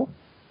revenue,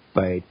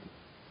 but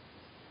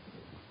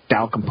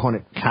Dow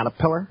component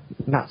Caterpillar,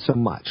 not so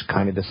much,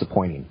 kind of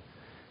disappointing.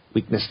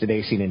 Weakness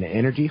today seen in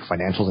energy,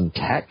 financials, and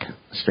tech.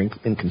 Strength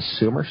in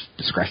consumers,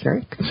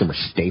 discretionary, consumer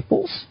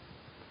staples,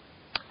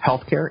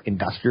 healthcare,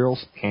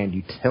 industrials, and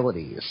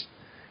utilities.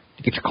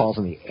 To get your calls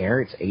in the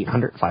air, it's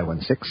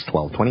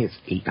 800-516-1220. It's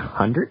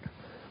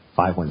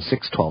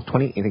 800-516-1220.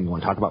 Anything you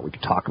want to talk about, we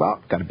can talk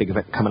about. Got a big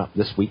event coming up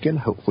this weekend.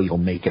 Hopefully you'll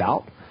make it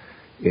out.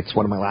 It's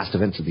one of my last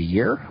events of the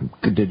year.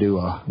 Good to do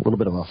a little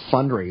bit of a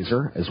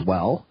fundraiser as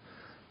well.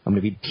 I'm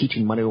going to be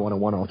teaching Money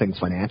 101 on all things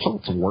financial.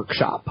 It's a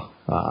workshop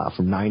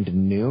from 9 to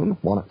noon,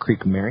 Walnut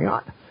Creek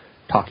Marriott,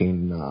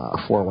 talking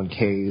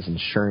 401ks,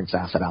 insurance,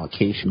 asset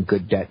allocation,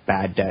 good debt,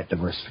 bad debt,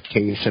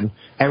 diversification,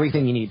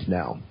 everything you need to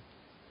know.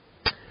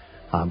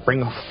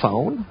 Bring a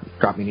phone,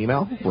 drop me an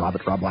email,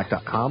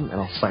 rob@robblack.com, and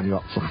I'll sign you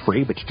up for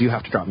free. But you do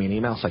have to drop me an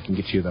email so I can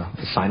get you the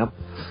sign-up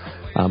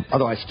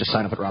Otherwise, just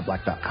sign up at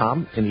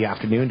robblack.com. In the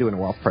afternoon, doing a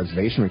wealth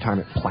preservation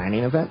retirement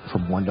planning event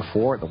from 1 to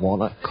 4 at the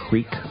Walnut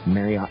Creek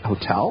Marriott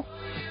Hotel.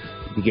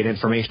 You get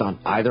information on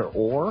either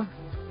or.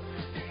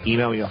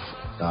 Email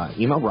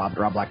rob at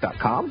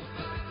robblack.com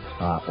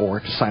or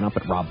just sign up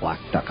at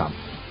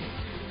robblack.com.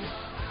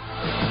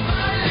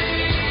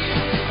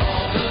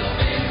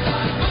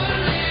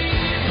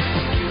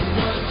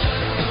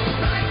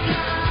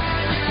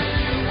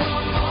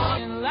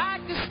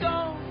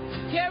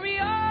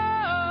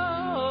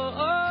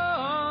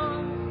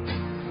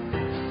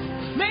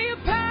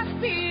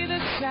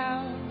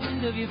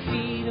 Of your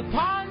feet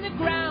upon the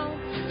ground,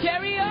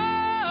 carry on,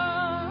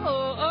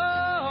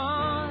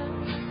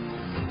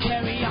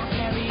 carry on,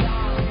 carry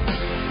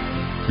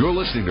on. You're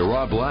listening to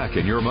Rob Black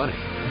and Your Money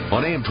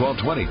on AM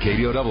 1220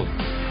 KDOW.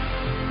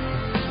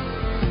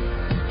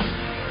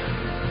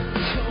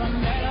 So I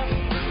met up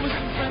with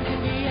some friends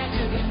in the end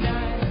of the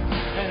night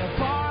at a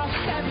bar off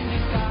 75,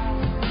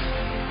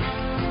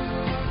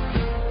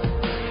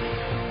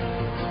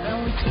 and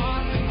we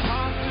talked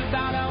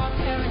about our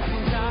parents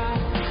and died.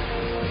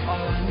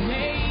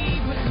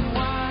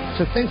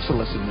 So thanks for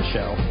listening to the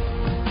show.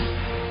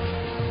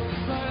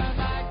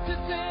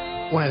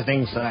 One of the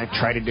things that I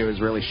try to do is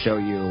really show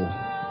you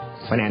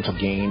financial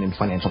gain and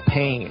financial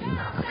pain.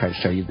 I try to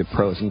show you the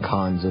pros and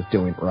cons of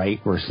doing it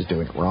right versus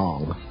doing it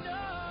wrong.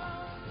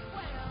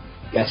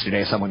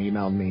 Yesterday, someone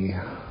emailed me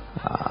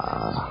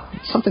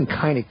something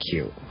kind of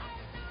cute.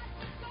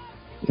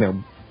 You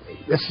know,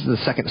 this is the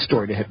second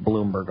story to hit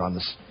Bloomberg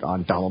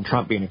on Donald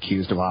Trump being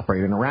accused of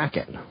operating a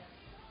racket.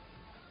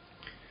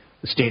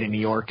 The state of New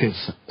York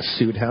has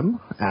sued him,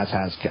 as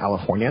has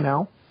California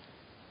now,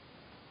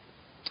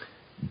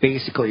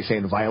 basically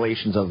saying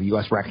violations of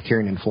U.S.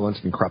 racketeering, influence,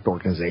 and corrupt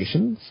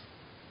organizations,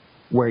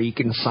 where you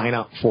can sign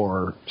up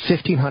for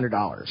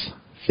 $1,500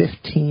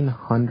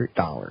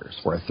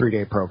 for a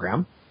 3-day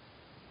program,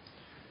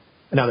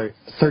 another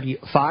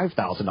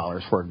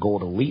 $35,000 for a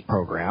Gold Elite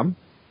program,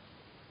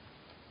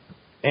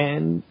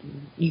 and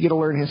you get to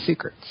learn his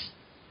secrets.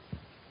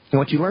 And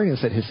what you learn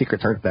is that his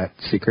secrets aren't that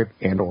secret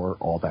and or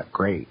all that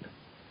great.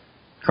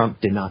 Trump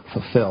did not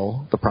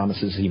fulfill the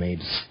promises he made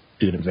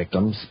student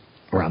victims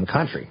around the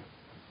country.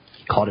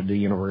 He called it a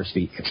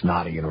university. It's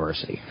not a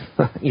university.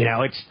 You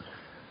know, it's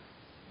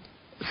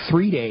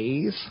 3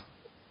 days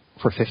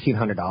for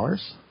 $1,500.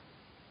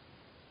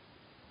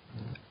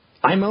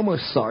 I'm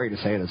almost sorry to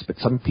say this, but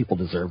some people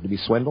deserve to be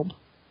swindled.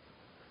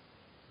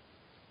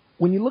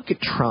 When you look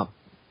at Trump,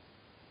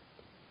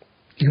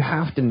 you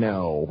have to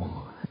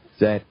know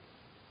that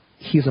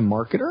he's a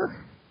marketer,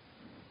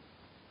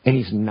 and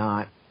he's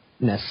not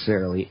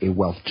necessarily a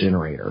wealth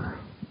generator.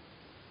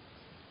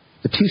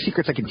 The 2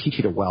 secrets I can teach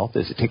you to wealth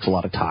is it takes a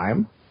lot of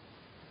time,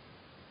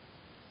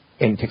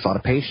 and it takes a lot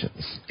of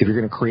patience if you're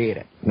going to create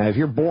it. Now, if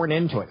you're born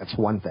into it, that's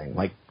one thing,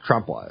 like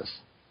Trump was.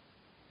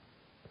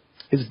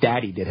 His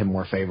daddy did him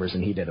more favors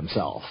than he did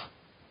himself.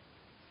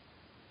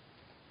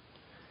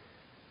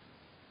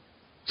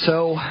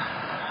 So,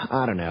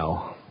 I don't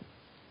know.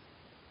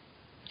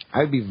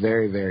 I'd be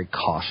very, very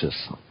cautious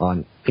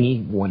on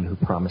anyone who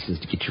promises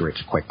to get you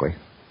rich quickly.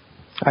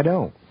 I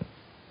don't.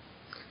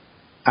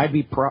 I'd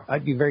be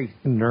very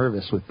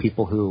nervous with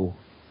people who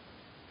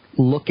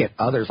look at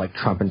others like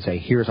Trump and say,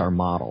 here's our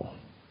model.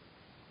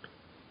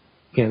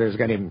 You know, there's a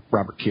guy named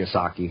Robert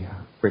Kiyosaki,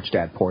 Rich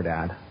Dad, Poor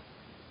Dad,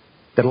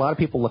 that a lot of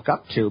people look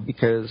up to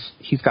because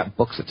he's got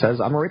books that says,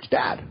 I'm a rich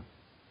dad.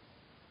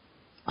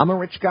 I'm a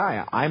rich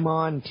guy. I'm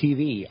on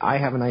TV. I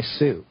have a nice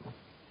suit.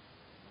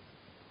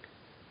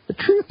 The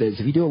truth is,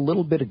 if you do a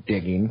little bit of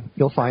digging,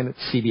 you'll find that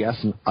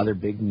CBS and other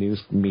big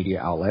news media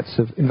outlets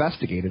have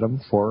investigated him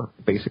for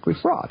basically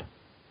fraud.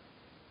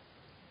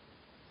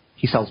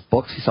 He sells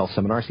books, he sells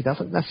seminars, he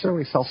doesn't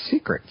necessarily sell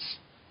secrets.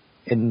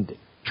 And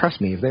trust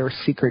me, if they were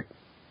secret,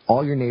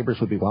 all your neighbors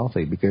would be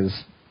wealthy because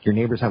your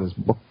neighbors have his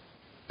books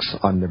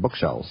on their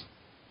bookshelves.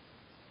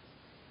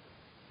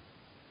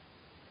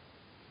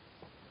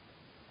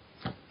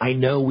 I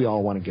know we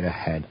all want to get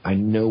ahead. I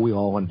know we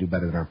all want to do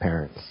better than our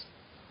parents.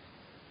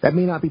 That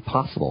may not be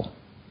possible.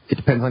 It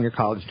depends on your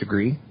college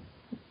degree,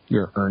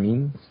 your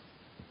earnings,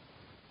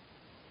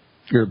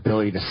 your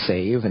ability to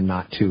save and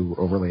not to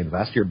overly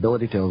invest, your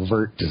ability to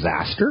avert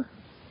disaster.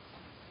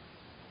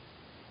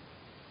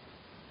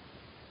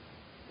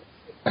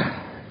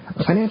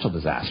 Financial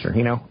disaster,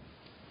 you know.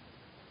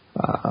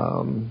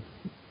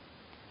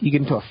 You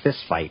get into a fist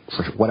fight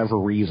for whatever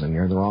reason.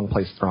 You're in the wrong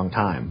place at the wrong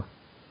time.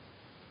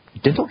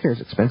 Dental care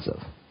is expensive.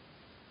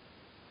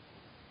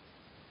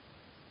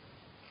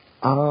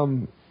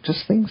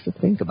 Just things to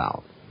think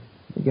about.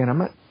 Again, I'm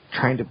not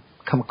trying to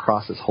come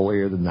across as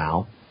holier than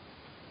thou.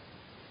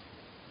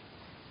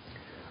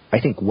 I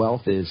think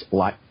wealth is a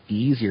lot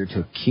easier to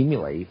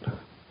accumulate.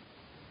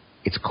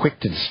 It's quick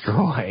to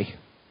destroy.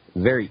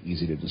 Very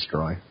easy to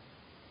destroy.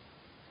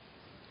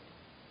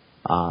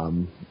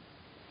 So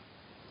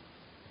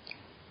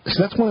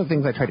that's one of the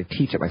things I try to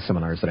teach at my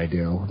seminars that I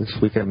do. This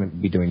week I'm going to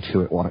be doing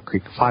 2 at Walnut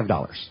Creek,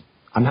 $5.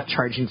 I'm not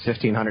charging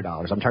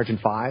 $1,500. I'm charging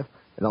 $5.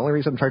 And the only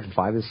reason I'm charging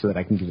 $5 is so that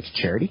I can give it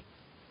to charity.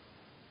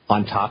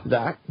 On top of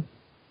that,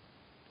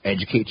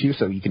 educate you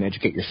so you can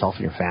educate yourself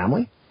and your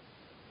family.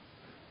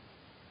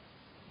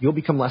 You'll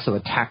become less of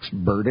a tax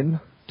burden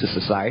to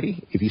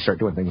society if you start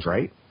doing things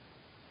right.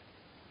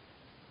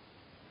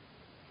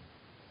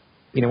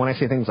 You know, when I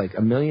say things like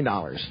 $1 million,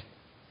 I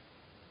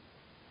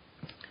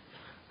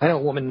know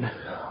a woman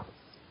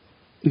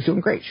who's doing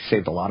great. She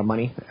saved a lot of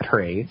money at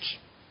her age.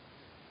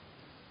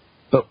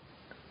 But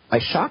I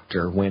shocked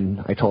her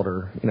when I told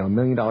her, you know, $1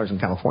 million in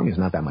California is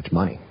not that much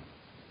money.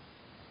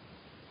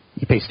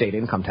 You pay state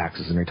income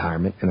taxes in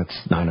retirement, and it's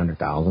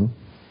 $900,000.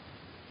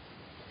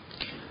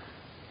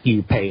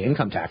 You pay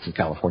income tax in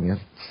California,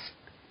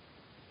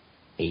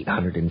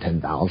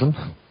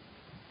 $810,000.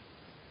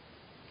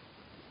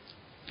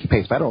 You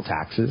pay federal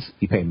taxes.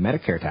 You pay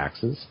Medicare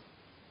taxes,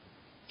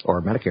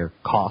 or Medicare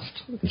cost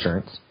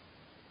insurance.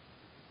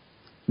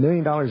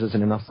 $1 million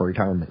isn't enough for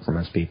retirement for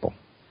most people.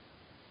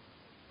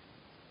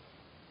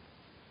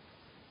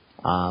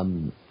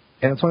 And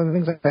it's one of the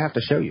things I have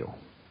to show you.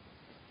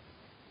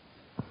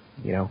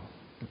 You know,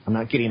 I'm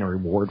not getting a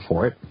reward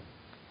for it.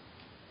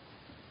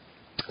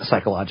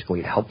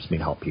 Psychologically, it helps me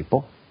to help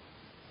people.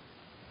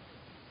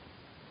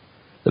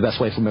 The best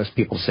way for most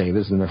people to save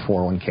is in their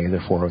 401k,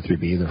 their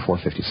 403b, their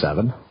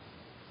 457.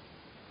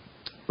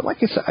 But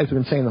like I said, I've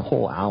been saying the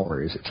whole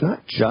hour is it's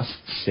not just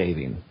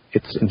saving,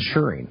 it's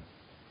insuring.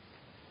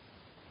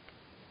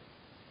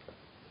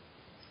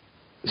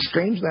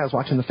 Strangely, I was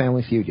watching the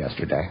Family Feud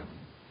yesterday,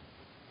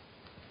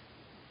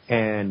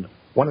 and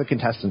one of the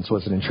contestants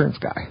was an insurance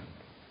guy.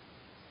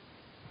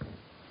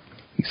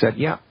 He said,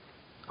 yeah,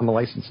 I'm a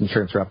licensed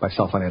insurance rep. I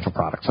sell financial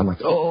products. I'm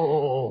like,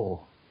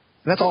 oh.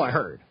 And that's all I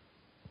heard.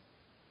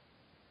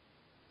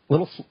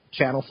 Little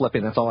channel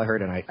flipping, that's all I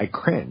heard, and I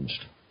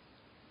cringed.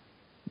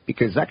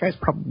 Because that guy's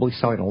probably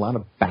selling a lot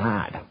of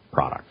bad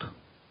product.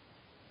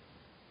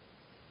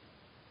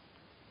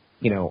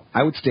 You know,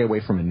 I would stay away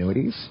from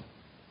annuities,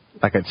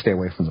 like I'd stay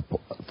away from the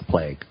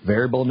plague.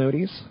 Variable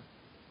annuities,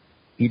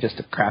 you're just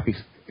a crappy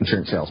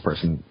insurance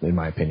salesperson, in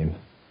my opinion.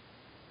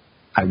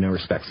 I have no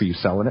respect for you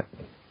selling it.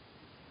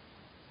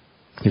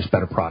 There's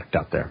better product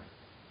out there.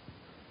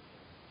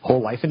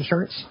 Whole life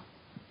insurance?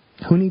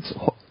 Who needs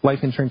life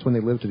insurance when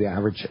they live to the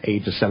average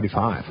age of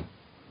 75?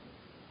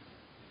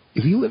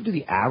 If you live to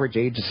the average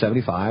age of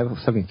 75,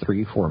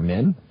 73 for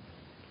men,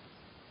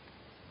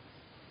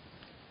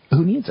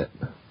 who needs it?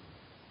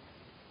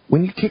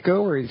 When you kick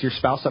over, is your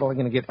spouse suddenly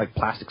going to get like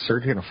plastic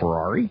surgery in a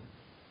Ferrari?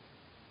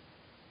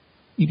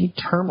 You need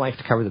term life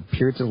to cover the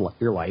periods of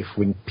your life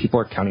when people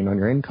are counting on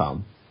your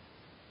income.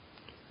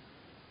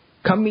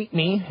 Come meet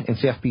me in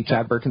CFB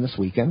Chad Burton this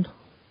weekend.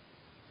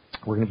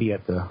 We're going to be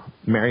at the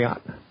Marriott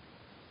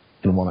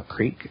in Walnut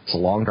Creek. It's a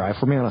long drive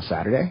for me on a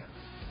Saturday.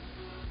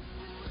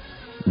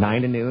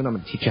 9 to noon, I'm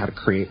going to teach you how to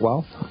create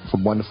wealth.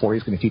 From 1 to 4,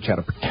 he's going to teach you how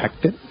to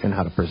protect it and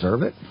how to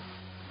preserve it.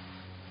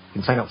 You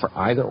can sign up for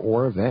either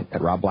or event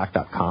at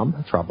robblack.com.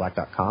 That's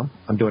robblack.com.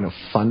 I'm doing a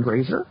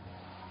fundraiser.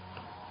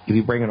 If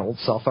you bring an old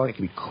cell phone, it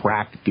can be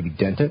cracked, it can be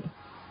dented.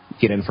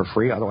 Get in for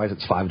free. Otherwise,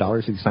 it's $5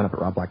 if you sign up at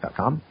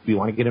robblack.com. If you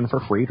want to get in for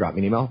free, drop me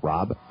an email,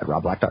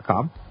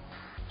 rob@robblack.com.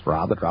 It's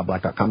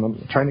rob@robblack.com.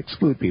 I'm trying to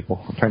exclude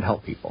people. I'm trying to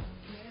help people.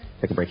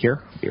 Take a break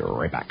here. Be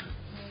right back.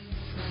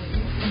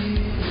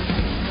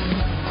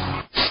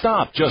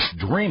 Stop just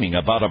dreaming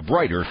about a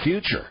brighter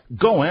future.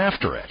 Go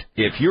after it.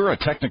 If you're a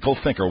technical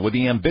thinker with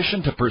the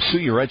ambition to pursue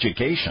your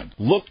education,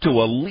 look to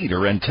a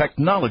leader in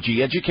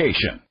technology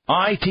education.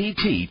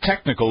 ITT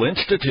Technical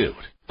Institute.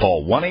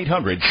 Call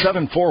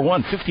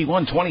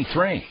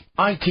 1-800-741-5123.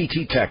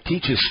 ITT Tech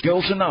teaches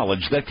skills and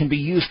knowledge that can be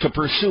used to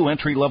pursue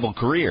entry-level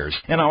careers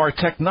in our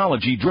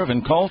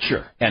technology-driven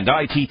culture. And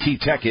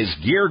ITT Tech is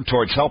geared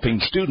towards helping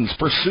students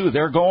pursue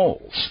their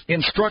goals.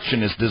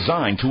 Instruction is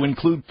designed to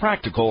include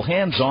practical,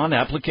 hands-on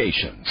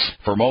applications.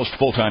 For most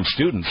full-time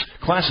students,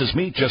 classes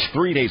meet just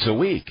 3 days a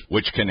week,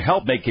 which can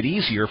help make it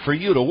easier for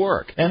you to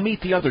work and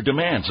meet the other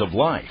demands of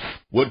life.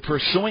 Would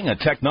pursuing a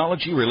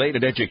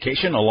technology-related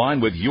education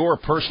align with your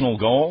personal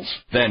goals?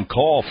 Then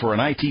call for an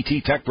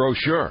ITT Tech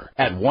brochure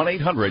at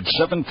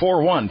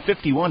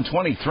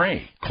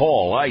 1-800-741-5123.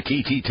 Call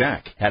ITT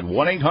Tech at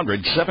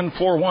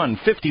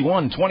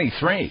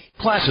 1-800-741-5123.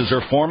 Classes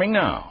are forming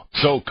now,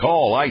 so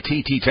call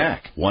ITT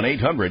Tech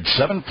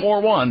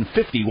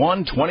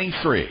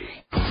 1-800-741-5123.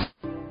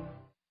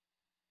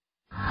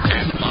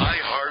 An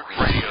iHeart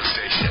radio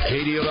station.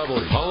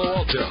 KDOW, Palo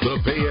Alto, the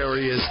Bay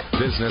Area's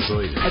business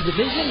leader. A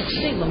division of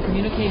Salem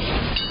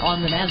Communications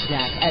on the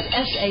NASDAQ at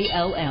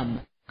SALM.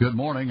 Good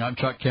morning. I'm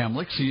Chuck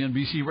Kamlick,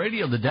 CNBC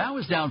Radio. The Dow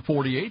is down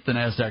 48, the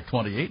NASDAQ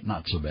 28,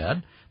 not so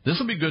bad. This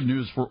will be good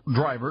news for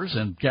drivers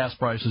and gas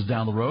prices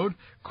down the road.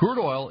 Crude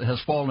oil has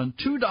fallen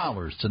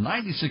 $2 to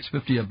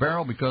 $96.50 a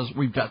barrel because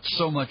we've got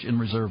so much in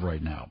reserve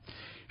right now.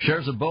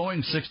 Shares of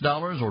Boeing,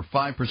 $6 or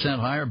 5%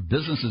 higher.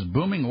 Business is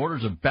booming.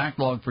 Orders have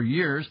backlogged for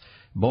years.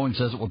 Boeing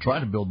says it will try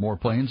to build more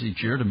planes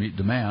each year to meet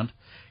demand.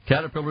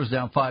 Caterpillar's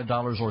down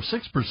 $5 or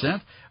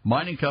 6%.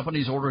 Mining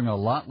companies ordering a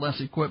lot less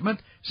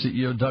equipment.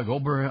 CEO Doug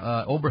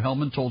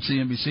Oberhelman told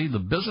CNBC the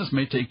business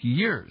may take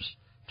years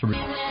to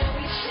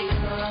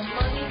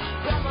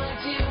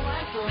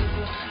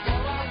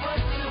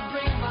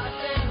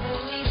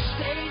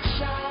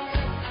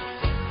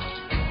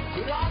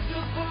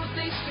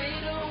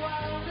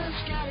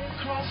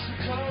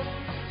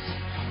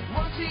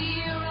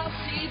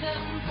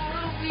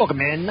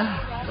Welcome in.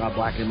 Rob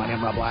Black and Money.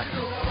 I'm Rob Black.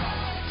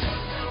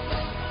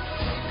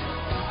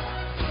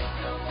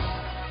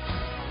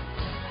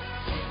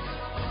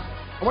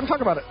 I want to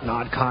talk about an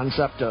odd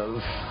concept of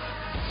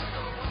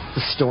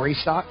the story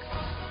stock.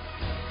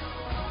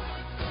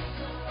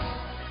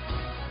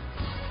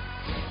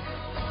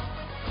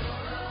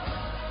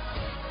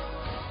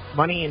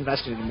 Money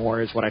invested in more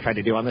is what I tried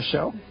to do on this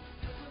show.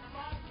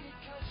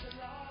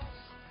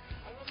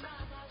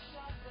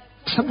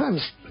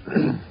 Sometimes,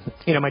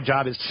 my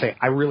job is to say,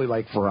 I really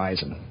like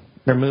Verizon.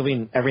 They're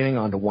moving everything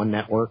onto one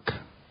network.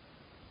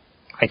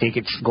 I think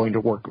it's going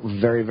to work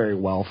very, very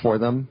well for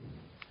them.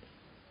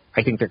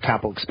 I think their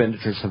capital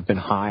expenditures have been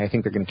high. I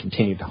think they're going to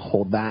continue to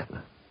hold that.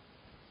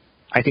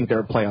 I think they're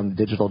a play on the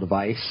digital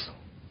device.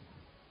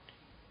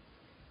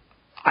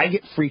 I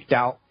get freaked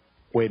out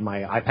when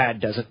my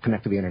iPad doesn't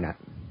connect to the internet.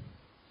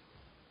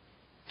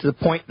 To the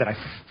point that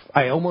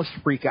I almost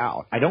freak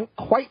out. I don't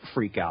quite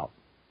freak out,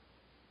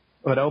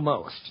 but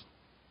almost.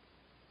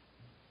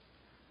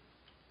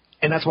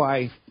 And that's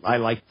why I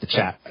like the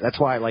chat. That's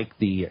why I like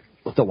the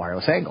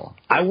wireless angle.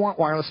 I want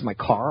wireless in my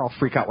car. I'll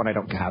freak out when I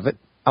don't have it.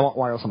 I want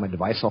wireless on my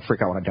device. I'll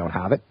freak out when I don't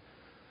have it.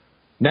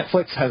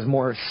 Netflix has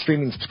more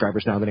streaming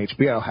subscribers now than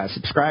HBO has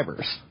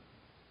subscribers.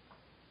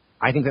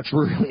 I think that's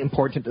really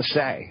important to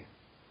say,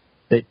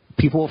 that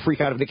people will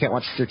freak out if they can't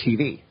watch their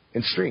TV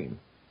and stream.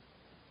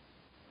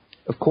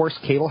 Of course,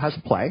 cable has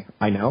a play,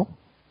 I know,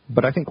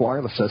 but I think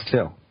wireless does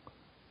too.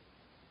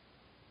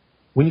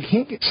 When you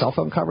can't get cell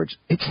phone coverage,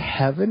 it's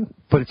heaven,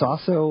 but it's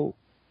also,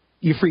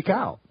 you freak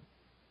out.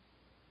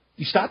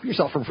 You stop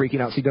yourself from freaking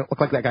out so you don't look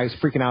like that guy who's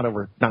freaking out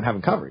over not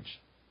having coverage.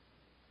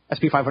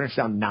 S&P 500 is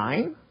down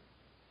 9.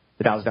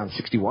 The Dow's down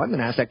 61. The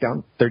Nasdaq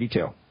down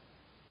 32.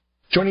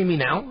 Joining me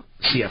now,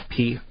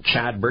 CFP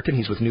Chad Burton.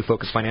 He's with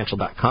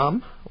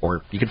NewFocusFinancial.com,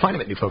 or you can find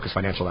him at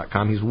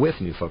NewFocusFinancial.com. He's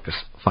with New Focus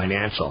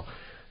Financial.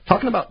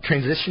 Talking about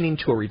transitioning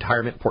to a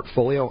retirement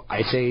portfolio,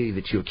 I say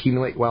that you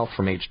accumulate wealth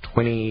from age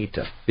 20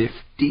 to 50,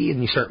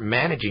 and you start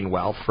managing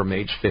wealth from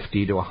age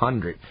 50 to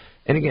 100.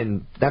 And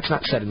again, that's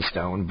not set in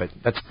stone, but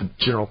that's the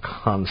general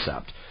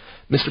concept.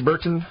 Mr.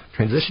 Burton,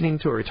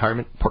 transitioning to a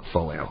retirement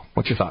portfolio.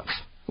 What's your thoughts?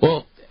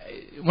 Well,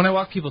 when I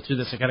walk people through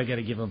this, I kind of got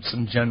to give them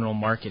some general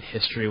market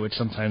history, which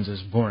sometimes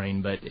is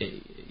boring, but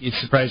it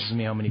surprises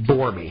me how many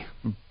people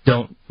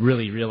don't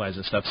really realize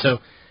this stuff. So,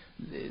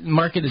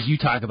 market, as you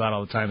talk about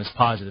all the time, is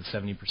positive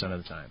 70%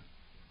 of the time.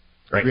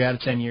 Right. 3 out of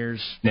 10 years,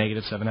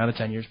 negative. 7 out of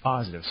 10 years,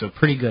 positive. So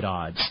pretty good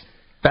odds.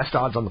 Best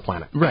odds on the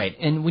planet. Right.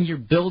 And when you're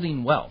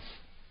building wealth,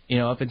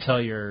 up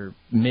until your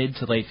mid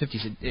to late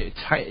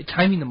 50s,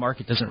 timing the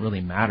market doesn't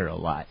really matter a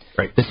lot.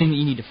 Right. The thing that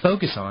you need to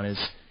focus on is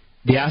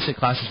the asset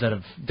classes that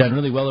have done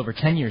really well over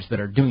 10 years but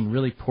are doing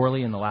really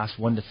poorly in the last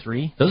 1 to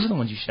 3. Those are the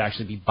ones you should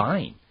actually be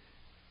buying.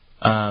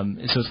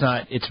 So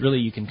it's really,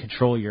 you can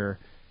control your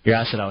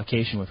asset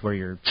allocation with where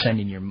you're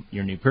sending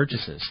your new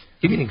purchases.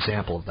 Give me an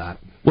example of that.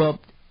 Well,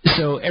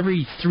 so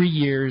every 3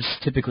 years,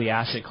 typically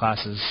asset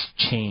classes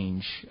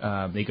change.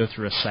 They go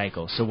through a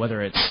cycle. So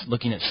whether it's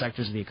looking at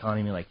sectors of the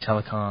economy like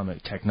telecom,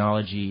 like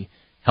technology,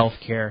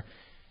 healthcare,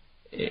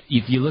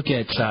 if you look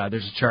at,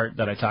 there's a chart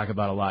that I talk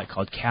about a lot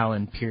called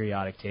Callan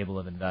Periodic Table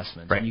of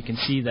Investments. Right. And you can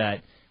see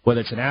that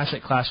whether it's an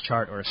asset class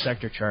chart or a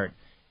sector chart,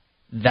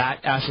 that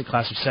asset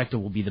class or sector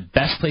will be the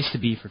best place to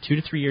be for 2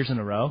 to 3 years in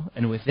a row,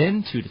 and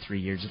within 2 to 3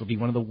 years, it'll be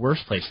one of the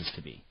worst places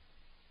to be.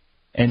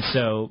 And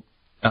so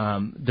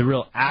the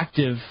real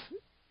active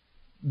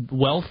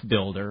wealth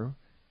builder,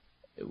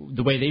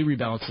 the way they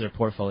rebalance their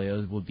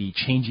portfolios will be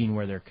changing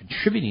where they're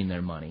contributing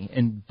their money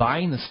and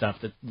buying the stuff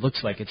that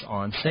looks like it's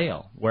on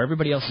sale. Where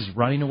everybody else is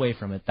running away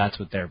from it, that's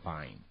what they're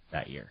buying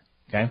that year.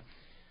 Okay?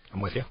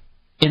 I'm with you.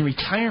 In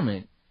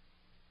retirement,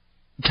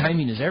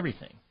 timing is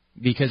everything.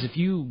 Because if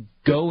you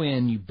go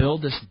in, you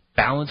build this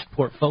balanced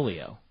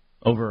portfolio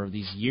over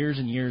these years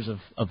and years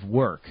of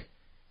work,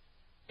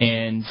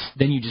 and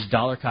then you just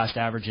dollar cost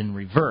average in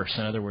reverse.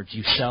 In other words,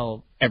 you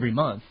sell every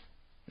month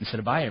instead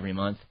of buy every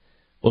month.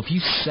 Well, if you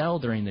sell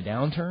during the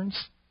downturns,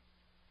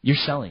 you're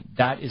selling.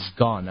 That is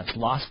gone. That's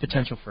lost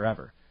potential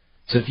forever.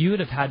 So if you would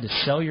have had to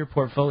sell your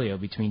portfolio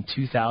between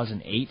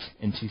 2008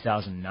 and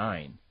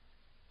 2009,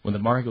 when the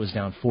market was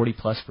down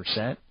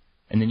 40+%,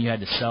 and then you had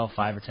to sell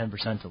 5 or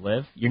 10% to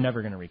live, you're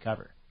never going to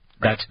recover.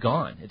 Right. That's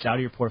gone. It's out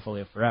of your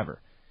portfolio forever.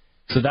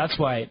 So that's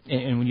why,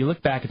 and when you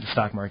look back at the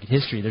stock market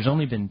history, there's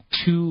only been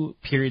 2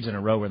 periods in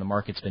a row where the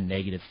market's been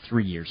negative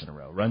 3 years in a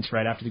row. Runs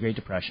right after the Great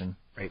Depression,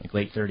 right, like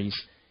late 30s,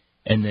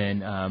 and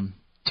then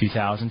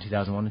 2000,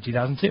 2001, and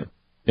 2002.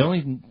 The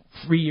only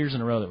 3 years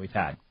in a row that we've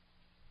had.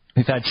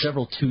 We've had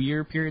several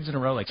 2-year periods in a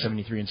row, like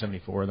 73 and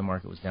 74, the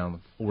market was down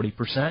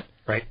 40%.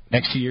 Right.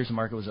 Next 2 years, the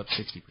market was up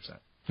 60%.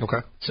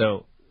 Okay.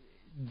 So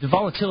the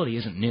volatility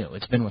isn't new.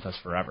 It's been with us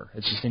forever.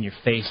 It's just in your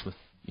face with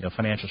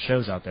financial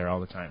shows out there all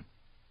the time.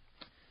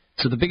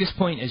 So the biggest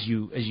point as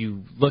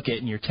you look at,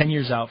 and you're 10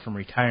 years out from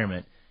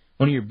retirement,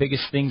 one of your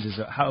biggest things is,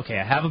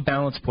 I have a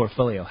balanced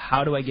portfolio.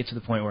 How do I get to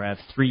the point where I have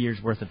 3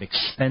 years' worth of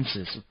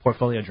expenses,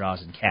 portfolio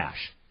draws, in cash?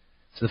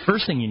 So the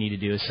first thing you need to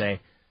do is say,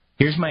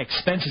 here's my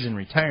expenses in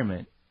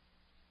retirement.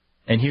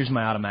 and here's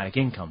my automatic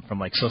income from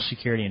like Social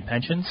Security and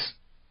pensions.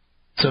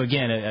 So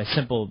again, a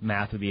simple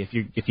math would be if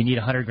you need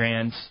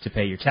 $100,000 to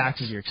pay your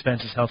taxes, your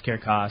expenses,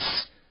 healthcare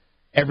costs,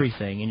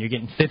 everything, and you're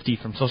getting $50,000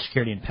 from Social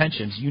Security and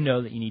pensions, you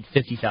know that you need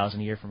 $50,000 a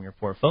year from your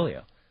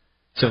portfolio.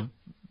 So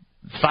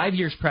 5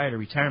 years prior to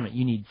retirement,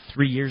 you need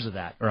 3 years of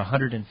that, or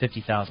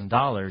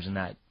 $150,000 in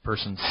that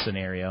person's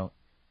scenario,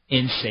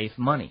 in safe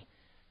money.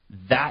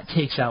 That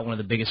takes out one of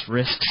the biggest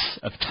risks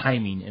of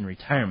timing in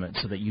retirement,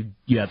 so that you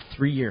have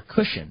 3-year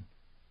cushion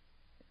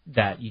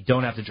that you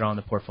don't have to draw on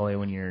the portfolio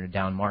when you're in a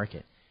down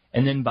market.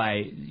 And then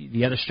by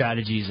the other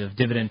strategies of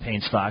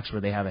dividend-paying stocks,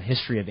 where they have a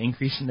history of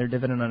increasing their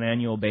dividend on an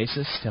annual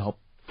basis to help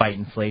fight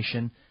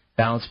inflation,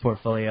 balanced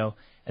portfolio,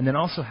 and then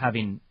also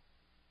having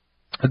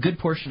a good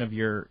portion of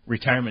your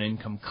retirement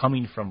income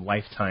coming from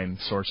lifetime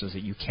sources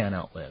that you can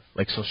outlive,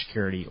 like Social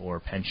Security or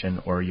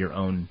pension or your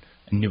own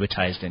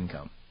annuitized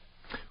income.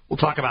 We'll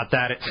talk about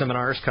that at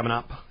seminars coming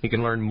up. You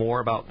can learn more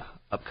about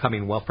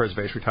upcoming wealth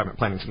preservation retirement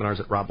planning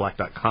seminars at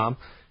robblack.com.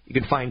 You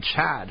can find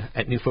Chad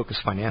at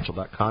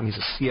newfocusfinancial.com. He's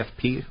a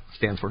CFP,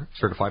 stands for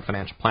Certified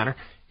Financial Planner.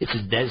 It's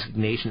his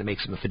designation that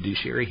makes him a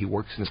fiduciary. He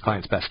works in his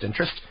client's best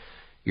interest.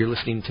 You're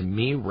listening to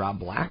me, Rob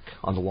Black,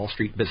 on the Wall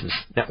Street Business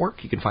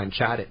Network. You can find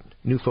Chad at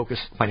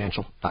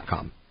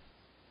newfocusfinancial.com.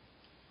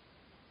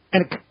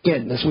 And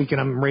again, this weekend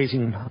I'm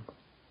raising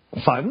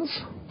funds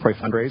for a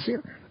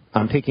fundraiser.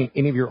 I'm taking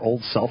any of your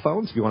old cell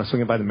phones if you want to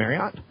swing it by the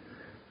Marriott.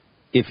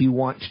 If you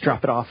want to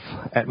drop it off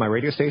at my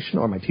radio station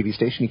or my TV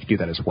station, you can do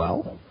that as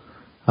well.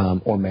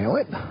 Or mail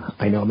it.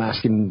 I know I'm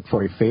asking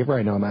for a favor.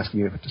 I know I'm asking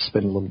you to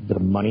spend a little bit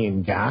of money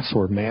in gas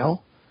or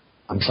mail.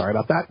 I'm sorry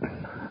about that.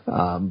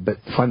 But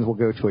funds will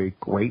go to a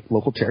great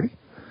local charity.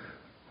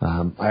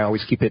 I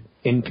always keep it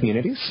in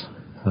communities.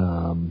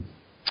 Doing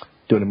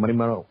a Money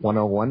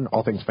 101,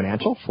 all things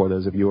financial, for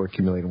those of you who are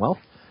accumulating wealth.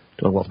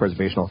 Doing wealth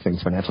preservation, all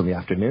things financial in the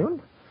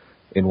afternoon.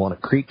 In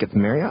Walnut Creek at the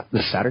Marriott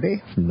this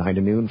Saturday from 9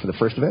 to noon for the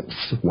first event,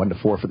 1 to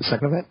 4 for the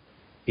second event.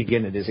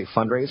 Again, it is a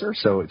fundraiser,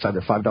 so it's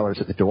either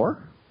 $5 at the door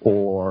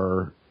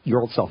or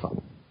your old cell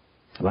phone.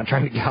 I'm not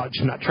trying to gouge.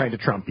 I'm not trying to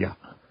trump you.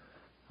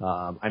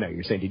 I know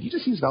you're saying, did you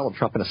just use Donald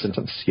Trump in a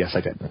sentence? Yes,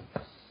 I did.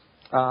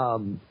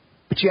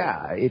 But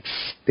yeah,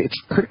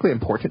 it's critically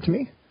important to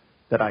me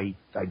that I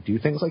do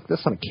things like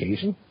this on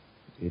occasion.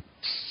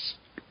 It's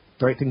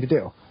the right thing to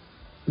do.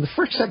 In the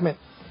first segment,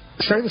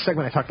 starting the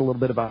segment, I talked a little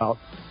bit about,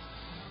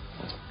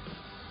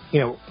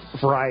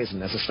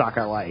 Verizon as a stock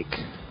I like.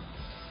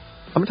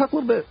 I'm going to talk a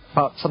little bit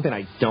about something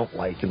I don't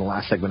like in the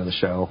last segment of the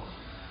show.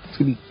 It's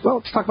going to be,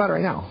 let's talk about it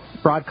right now.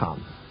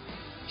 Broadcom.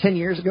 10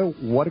 years ago,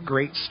 what a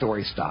great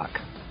story stock.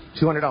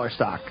 $200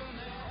 stock.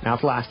 Now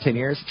for the last 10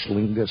 years, it's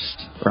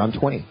linguist around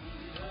 20.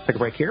 Take a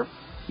break here.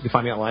 You can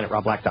find me online at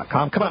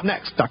robblack.com. Coming up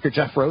next, Dr.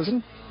 Jeff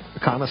Rosen,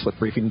 economist with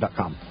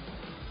Briefing.com.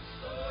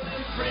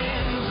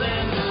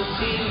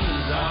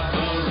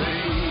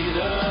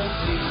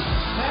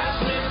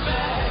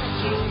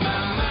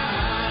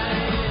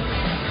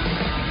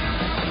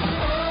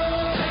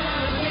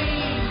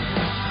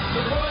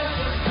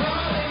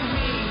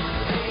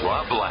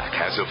 Rob Black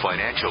has a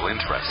financial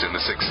interest in the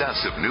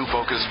success of New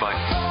Focus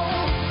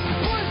Finance.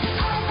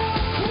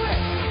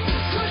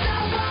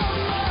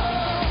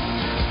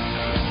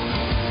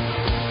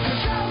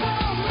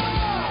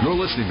 You're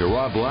listening to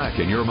Rob Black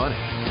and Your Money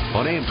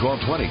on AM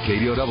 1220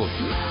 KDOW.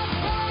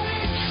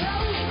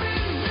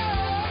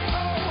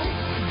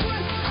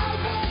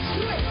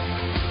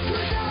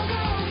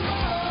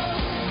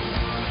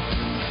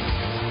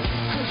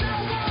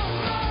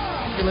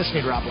 You're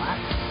listening to Rob Black,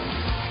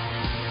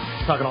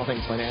 talking all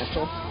things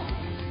financial.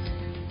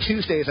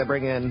 Tuesdays, I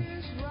bring in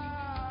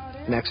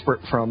an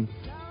expert from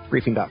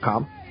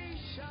Briefing.com.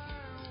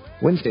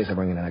 Wednesdays, I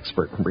bring in an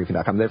expert from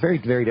Briefing.com. They're very,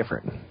 very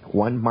different.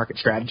 One market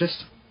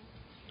strategist,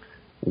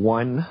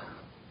 one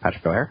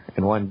Patrick O'Hare,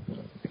 and one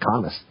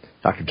economist,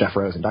 Dr. Jeff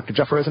Rosen. Dr.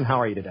 Jeff Rosen,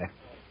 how are you today?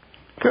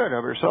 Good. How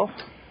about yourself?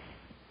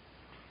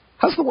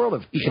 How's the world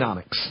of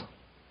economics?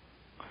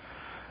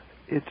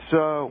 It's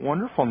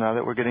wonderful now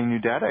that we're getting new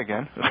data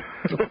again.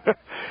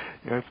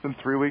 It's been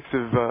 3 weeks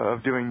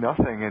of doing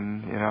nothing,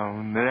 and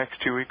in the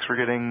next 2 weeks we're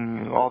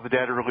getting all the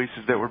data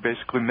releases that were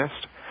basically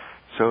missed.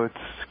 So it's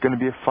going to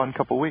be a fun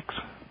couple of weeks.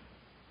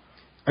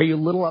 Are you a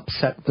little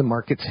upset the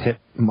markets hit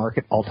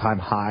market all-time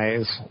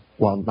highs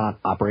while not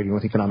operating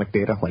with economic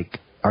data? Like,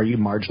 are you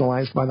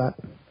marginalized by that?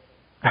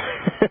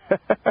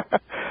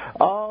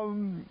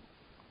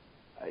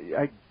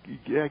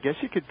 I guess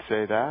you could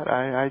say that.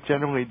 I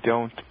generally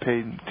don't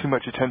pay too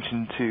much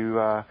attention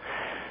to,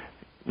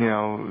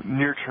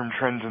 near-term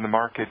trends in the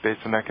market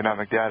based on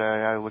economic data.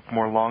 I look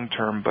more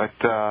long-term. But,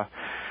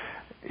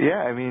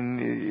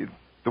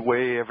 the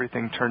way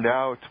everything turned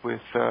out with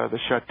the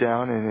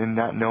shutdown and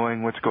not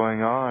knowing what's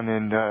going on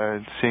and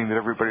seeing that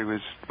everybody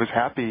was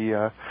happy,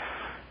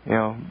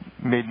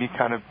 made me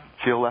kind of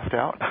feel left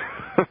out.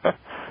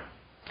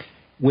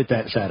 With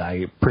that said,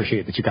 I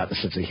appreciate that you got the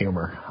sense of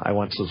humor. I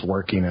once was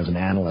working as an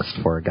analyst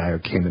for a guy who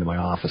came into my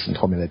office and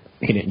told me that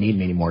he didn't need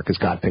me anymore because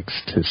God picks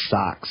his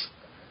stocks.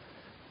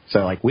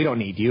 So, we don't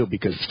need you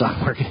because the stock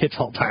market hits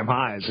all-time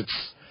highs.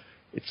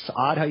 It's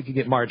odd how you can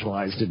get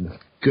marginalized in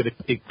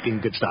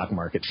good stock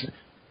markets.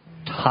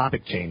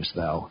 Topic change,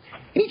 though.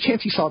 Any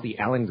chance you saw the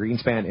Alan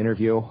Greenspan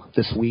interview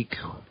this week,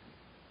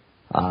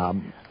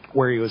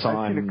 where he was on?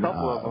 I've seen a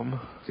couple of them.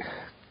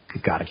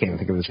 God, I can't even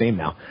think of his name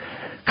now.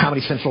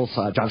 Comedy Central's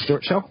Jon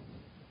Stewart show.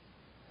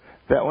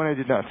 That one I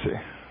did not see.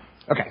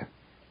 Okay.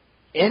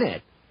 In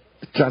it,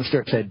 Jon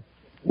Stewart said,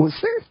 "Was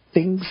there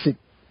things that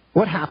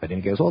what happened?"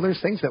 And he goes, "Well, there's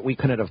things that we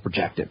couldn't have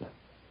projected."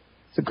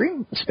 So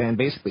Greenspan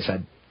basically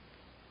said,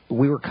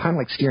 we were kind of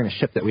like steering a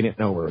ship that we didn't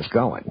know where it was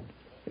going.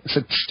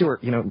 So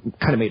Stewart,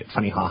 kind of made it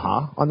funny,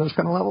 ha-ha, on those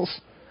kind of levels.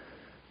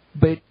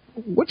 But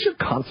what's your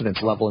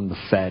confidence level in the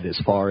Fed as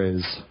far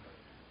as,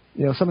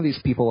 some of these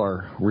people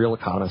are real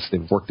economists.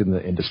 They've worked in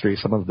the industry.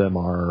 Some of them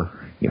are,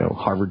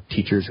 Harvard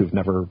teachers who've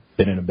never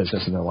been in a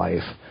business in their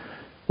life.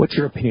 What's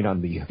your opinion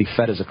on the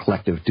Fed as a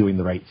collective doing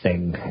the right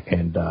thing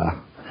and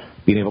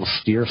being able to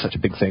steer such a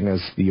big thing as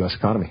the U.S.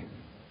 economy?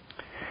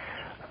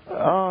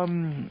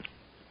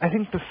 I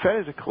think the Fed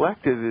as a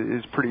collective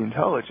is pretty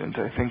intelligent.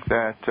 I think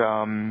that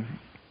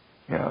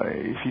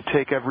if you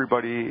take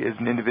everybody as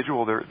an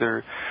individual,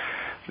 they're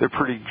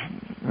pretty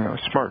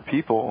smart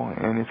people,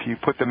 and if you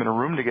put them in a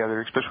room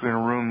together, especially in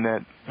a room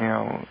that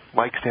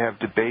likes to have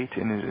debate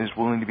and is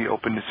willing to be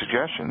open to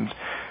suggestions,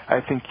 I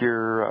think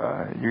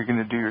you're going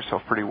to do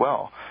yourself pretty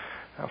well.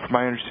 From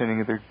my understanding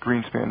of the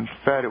Greenspan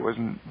Fed, it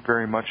wasn't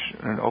very much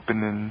an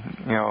open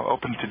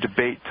to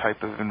debate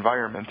type of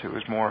environment. It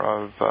was more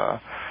of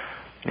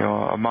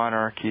a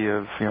monarchy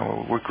of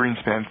what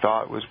Greenspan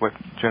thought was what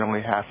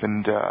generally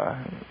happened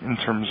in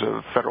terms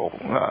of federal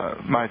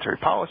monetary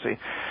policy.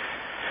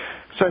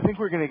 So I think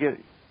we're going to get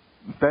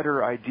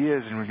better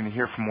ideas, and we're going to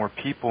hear from more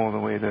people the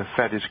way the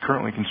Fed is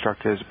currently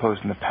constructed as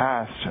opposed in the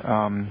past.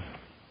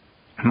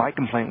 My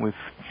complaint with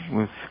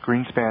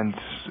Greenspan's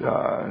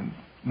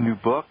new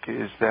book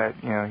is that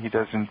he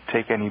doesn't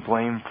take any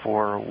blame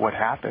for what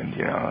happened.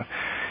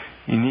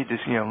 You need to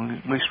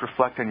at least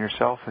reflect on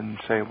yourself and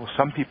say, well,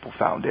 some people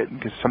found it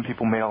because some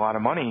people made a lot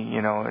of money,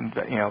 and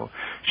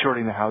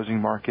shorting the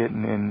housing market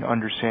and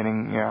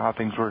understanding how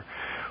things were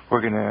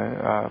going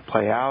to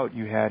play out.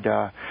 You had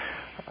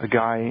a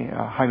guy,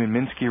 Hyman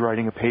Minsky,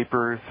 writing a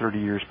paper 30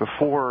 years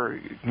before,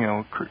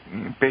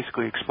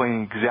 basically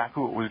explaining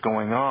exactly what was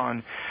going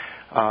on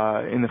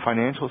in the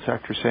financial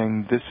sector,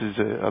 saying this is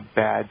a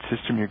bad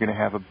system. You're going to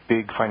have a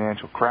big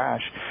financial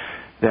crash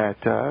that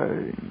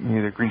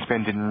either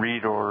Greenspan didn't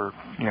read or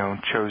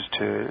chose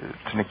to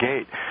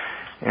negate.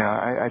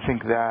 I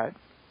think that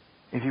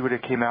if he would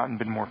have came out and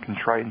been more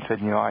contrite and said,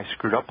 I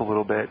screwed up a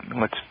little bit,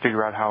 let's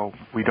figure out how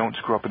we don't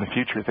screw up in the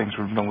future, things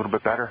would have been a little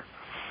bit better.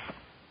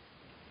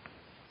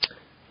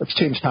 Let's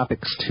change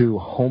topics to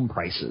home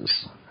prices.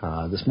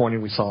 This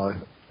morning we saw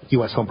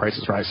U.S. home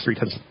prices rise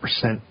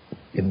 0.3%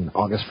 in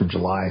August from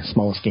July,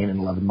 smallest gain in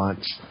 11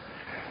 months.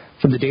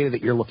 From the data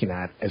that you're looking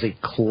at as a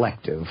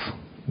collective,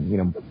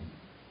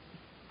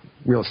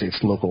 real estate's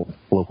local.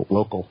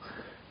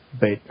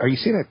 But are you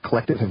seeing a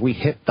collective? Have we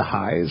hit the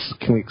highs?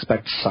 Can we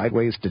expect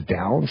sideways to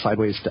down,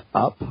 sideways to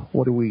up?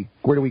 Where do we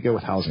go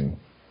with housing?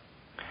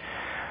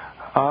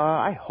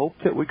 I hope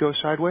that we go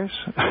sideways.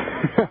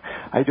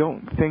 I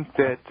don't think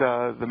that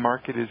the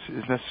market is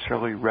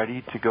necessarily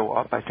ready to go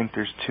up. I think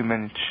there's too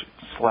much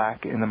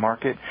slack in the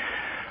market.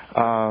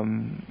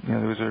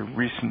 There was a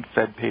recent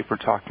Fed paper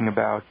talking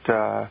about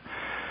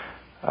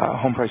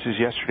home prices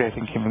yesterday. I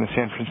think came from the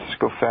San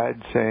Francisco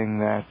Fed, saying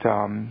that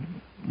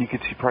you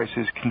could see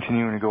prices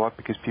continuing to go up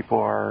because people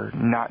are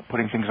not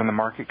putting things on the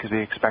market because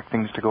they expect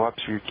things to go up.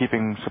 So you're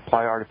keeping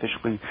supply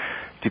artificially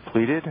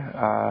depleted.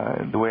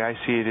 The way I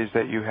see it is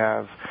that you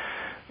have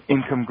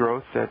income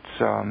growth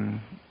that's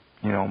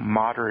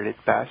moderate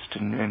at best,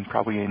 and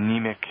probably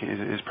anemic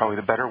is probably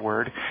the better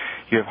word.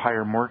 You have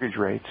higher mortgage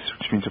rates,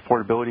 which means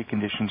affordability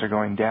conditions are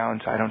going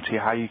down. So I don't see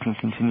how you can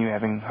continue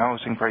having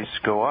housing prices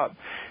go up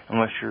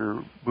unless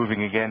you're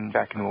moving again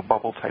back into a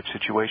bubble type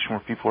situation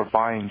where people are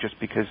buying just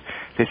because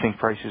they think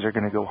prices are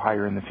going to go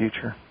higher in the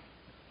future.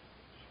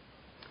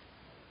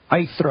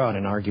 I throw out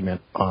an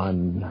argument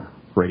on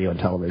radio and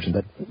television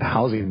that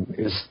housing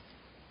is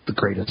the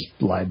greatest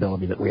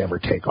liability that we ever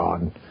take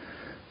on,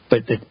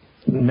 but that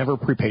never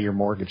prepay your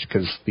mortgage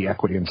because the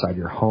equity inside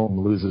your home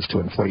loses to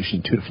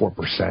inflation 2 to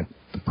 4%,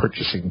 the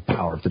purchasing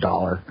power of the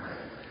dollar.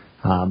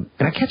 And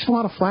I catch a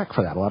lot of flack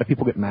for that. A lot of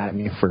people get mad at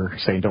me for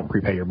saying don't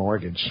prepay your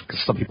mortgage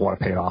because some people want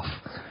to pay it off.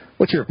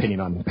 What's your opinion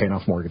on paying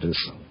off mortgages?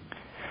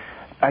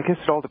 I guess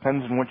it all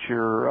depends on what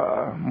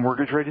your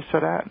mortgage rate is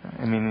set at.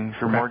 I mean,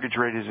 if your mortgage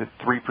rate is at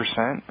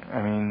 3%,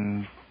 I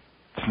mean,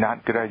 it's not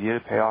a good idea to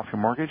pay off your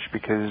mortgage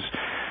because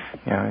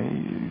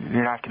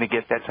you're not going to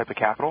get that type of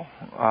capital.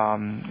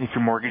 If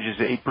your mortgage is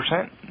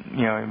 8%,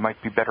 it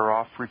might be better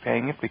off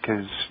repaying it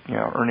because,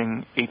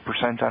 earning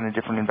 8% on a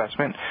different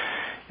investment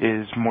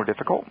is more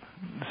difficult.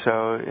 So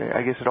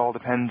I guess it all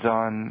depends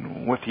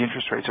on what the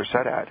interest rates are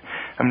set at.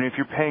 I mean, if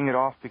you're paying it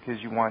off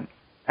because you want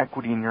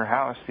equity in your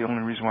house, the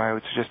only reason why I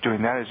would suggest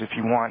doing that is if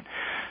you want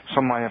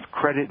some line of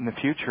credit in the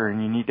future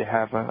and you need to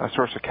have a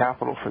source of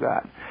capital for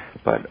that.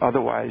 But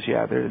otherwise,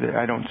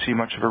 I don't see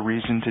much of a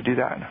reason to do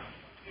that.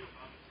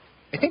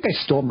 I think I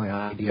stole my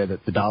idea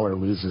that the dollar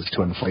loses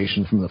to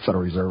inflation from the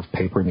Federal Reserve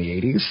paper in the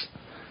 80s,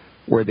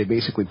 where they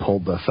basically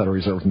pulled the Federal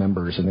Reserve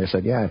members and they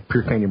said, yeah,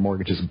 prepaying your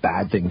mortgage is a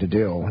bad thing to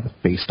do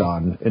based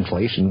on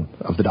inflation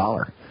of the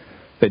dollar.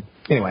 But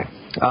anyway,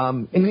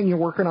 anything you're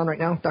working on right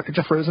now, Dr.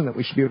 Jeff Rosen, that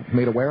we should be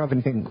made aware of?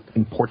 Anything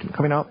important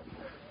coming out?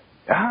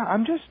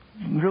 I'm just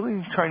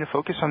really trying to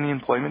focus on the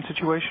employment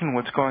situation,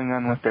 what's going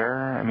on with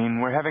there. I mean,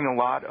 we're having a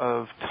lot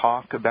of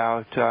talk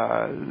about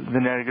the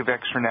negative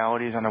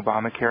externalities on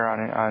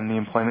Obamacare on the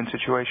employment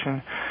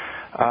situation.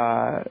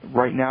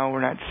 Right now,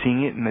 we're not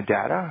seeing it in the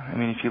data. I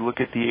mean, if you look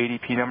at the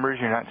ADP numbers,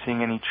 you're not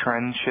seeing any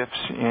trend shifts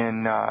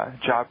in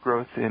job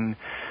growth in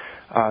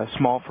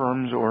small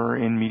firms or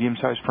in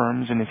medium-sized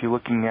firms. And if you're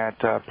looking at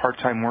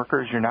part-time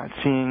workers, you're not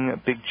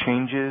seeing big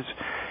changes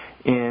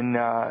in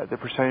the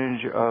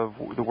percentage of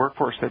the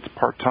workforce that's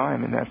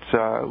part-time, and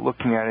that's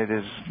looking at it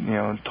as,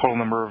 total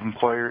number of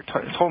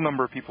total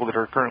number of people that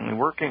are currently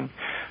working,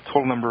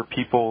 total number of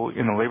people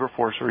in the labor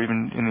force, or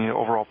even in the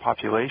overall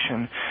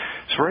population.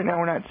 So right now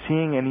we're not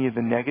seeing any of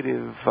the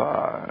negative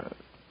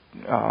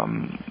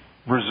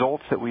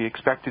results that we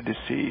expected to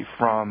see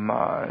from,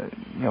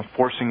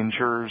 forcing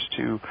insurers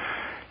to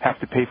have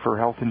to pay for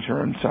health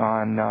insurance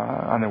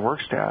on their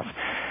work staff.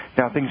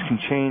 Now things can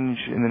change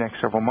in the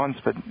next several months,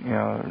 but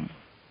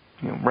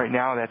right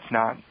now that's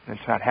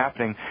not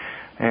happening.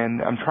 And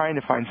I'm trying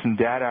to find some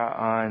data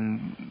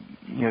on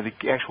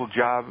the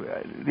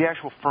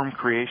actual firm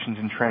creations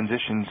and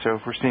transitions. So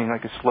if we're seeing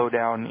like a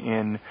slowdown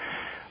in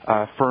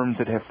firms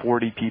that have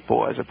 40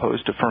 people as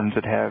opposed to firms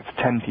that have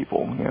 10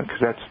 people, because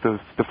that's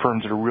the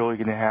firms that are really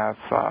going to have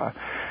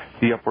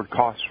the upward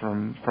costs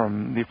from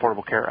the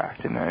Affordable Care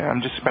Act. And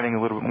I'm just spending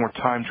a little bit more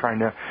time trying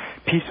to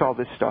piece all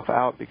this stuff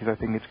out because I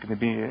think it's going to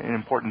be an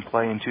important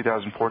play in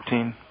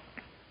 2014.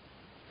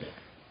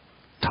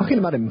 Talking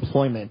about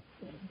employment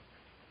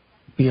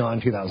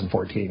beyond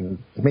 2014,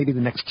 maybe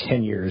the next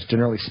 10 years,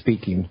 generally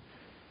speaking,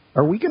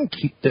 are we going to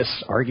keep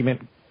this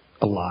argument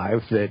alive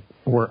that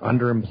we're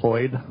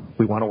underemployed,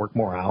 we want to work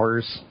more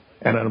hours,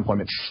 and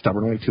unemployment's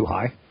stubbornly too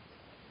high?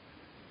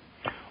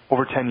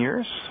 Over 10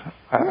 years?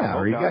 Yeah,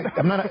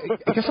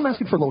 I guess I'm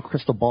asking for a little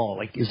crystal ball.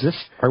 Like,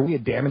 are we a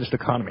damaged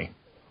economy?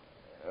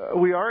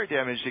 We are a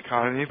damaged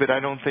economy, but I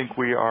don't think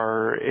we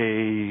are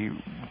a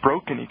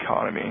broken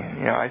economy.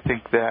 I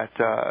think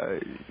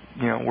that,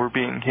 we're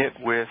being hit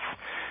with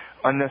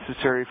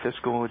unnecessary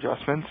fiscal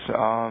adjustments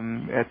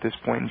at this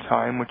point in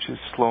time, which is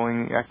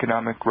slowing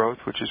economic growth,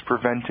 which is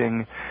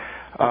preventing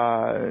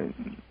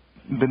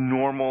the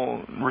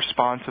normal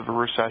response of a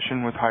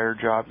recession with higher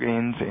job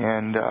gains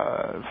and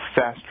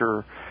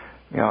faster,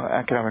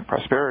 economic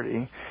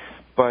prosperity.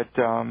 But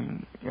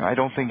I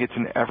don't think it's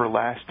an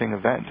everlasting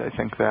event. I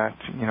think that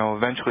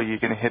eventually you're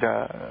going to hit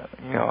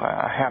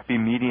a happy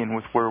median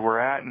with where we're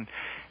at,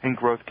 and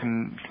growth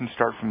can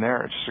start from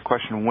there. It's just a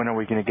question of when are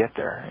we going to get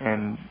there,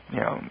 and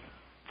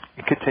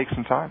it could take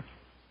some time.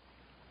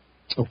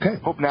 Okay.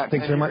 Hope not.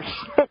 Thanks very much.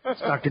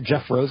 It's Dr.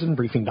 Jeff Rosen,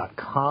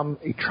 Briefing.com,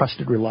 a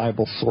trusted,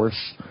 reliable source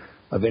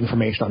of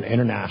information on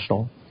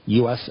international,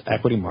 U.S.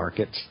 equity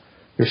markets.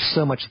 There's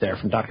so much there,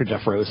 from Dr.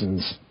 Jeff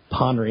Rosen's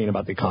pondering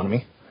about the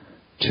economy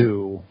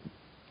to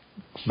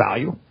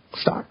value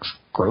stocks,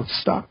 growth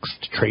stocks,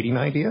 to trading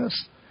ideas.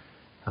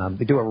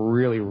 They do a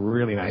really,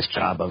 really nice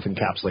job of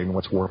encapsulating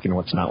what's working and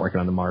what's not working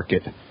on the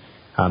market.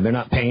 They're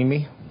not paying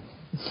me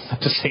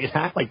to say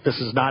that. Like, this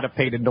is not a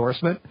paid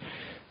endorsement.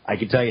 I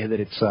can tell you that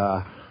it's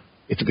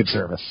a good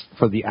service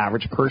for the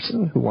average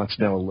person who wants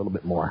to know a little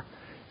bit more.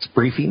 It's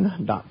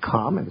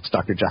Briefing.com, and it's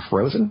Dr. Jeff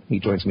Rosen. He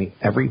joins me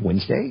every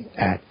Wednesday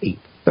at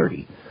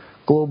 8:30.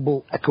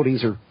 Global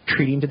equities are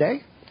trading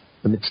today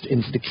amidst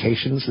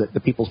indications that the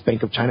People's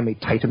Bank of China may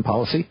tighten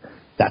policy.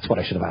 That's what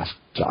I should have asked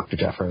Dr.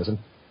 Jeff Rosen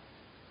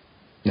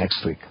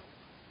next week.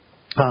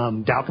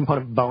 Dow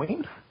component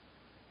Boeing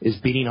is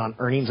beating on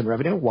earnings and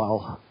revenue,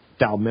 while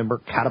Dow member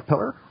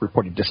Caterpillar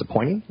reported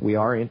disappointing. We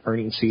are in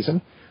earnings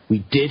season.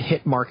 We did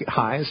hit market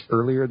highs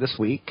earlier this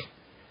week.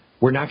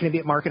 We're not going to be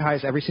at market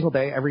highs every single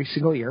day, every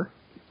single year,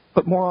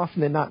 but more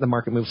often than not, the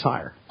market moves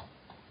higher.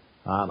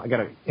 I got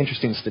an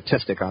interesting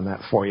statistic on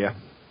that for you,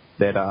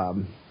 that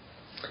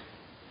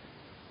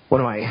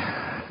one of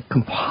my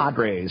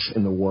compadres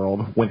in the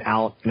world went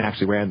out and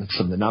actually ran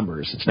some of the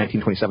numbers. Since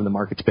 1927, the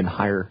market's been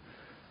higher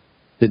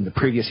than the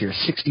previous year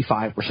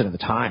 65% of the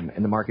time,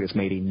 and the market has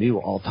made a new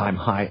all-time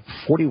high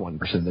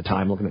 41% of the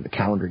time, looking at the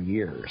calendar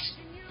years.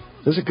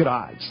 Those are good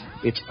odds.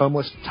 It's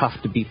almost tough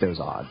to beat those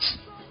odds.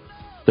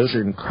 Those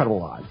are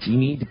incredible odds. You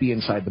need to be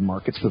inside the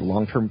markets for the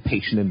long-term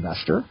patient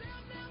investor,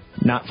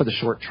 not for the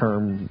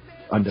short-term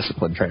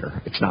undisciplined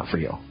trader. It's not for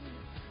you.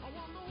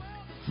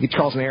 You get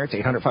calls in the air. It's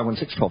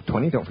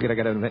 800-516-1220. Don't forget, I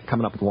got an event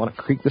coming up at Walnut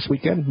Creek this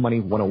weekend, Money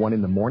 101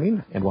 in the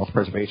morning, and Wealth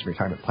Preservation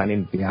Retirement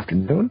Planning in the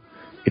afternoon.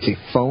 It's a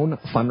phone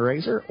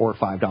fundraiser or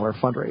 $5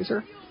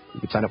 fundraiser. You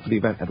can sign up for the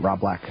event at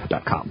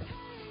robblack.com.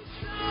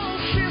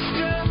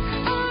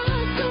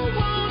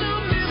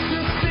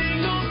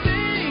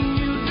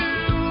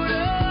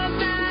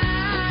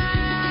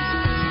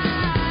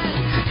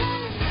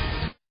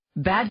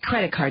 Bad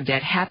credit card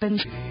debt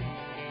happens.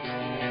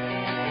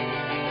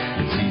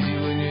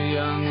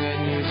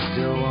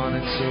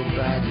 so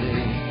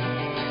badly.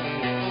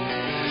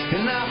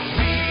 And I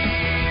feel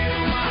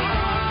my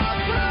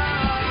heart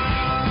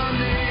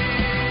pounding.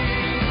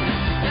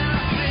 And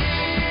I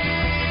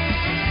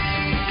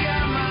think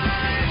I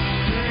might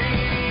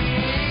scream.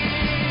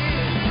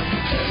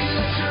 Tell you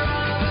that you're all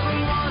I've ever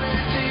wanted,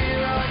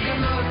 dear. I can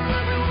utter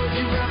every word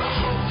you ever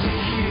hope to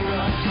hear.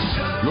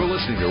 You're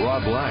listening to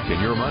Rob Black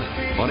and Your Money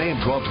on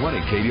AM 1220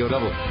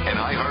 KDOW, an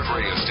iHeart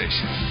radio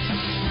station.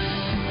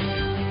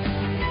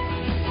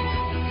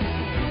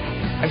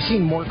 I've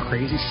seen more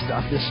crazy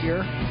stuff this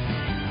year.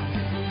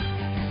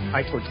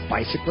 Towards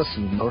bicyclists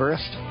and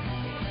motorists.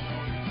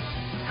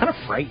 Kind of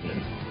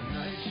frightening.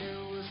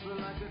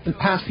 In the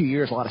past few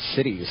years, a lot of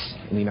cities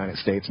in the United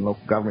States and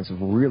local governments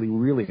have really,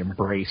 really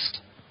embraced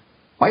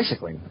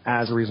bicycling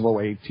as a reasonable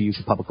way to use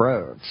the public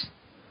roads.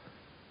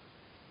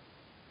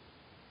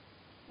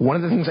 One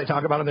of the things I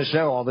talk about on the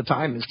show all the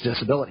time is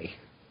disability.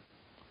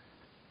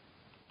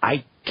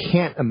 I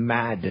can't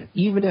imagine,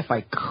 even if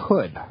I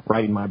could,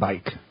 riding my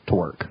bike to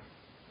work.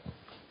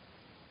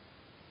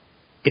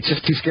 It's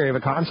just too scary of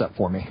a concept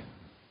for me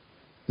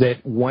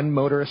that one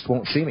motorist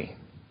won't see me,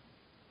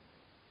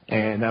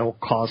 and that will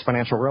cause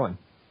financial ruin.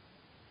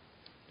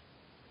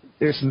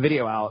 There's some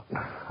video out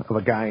of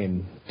a guy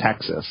in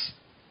Texas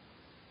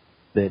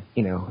that,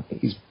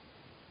 he's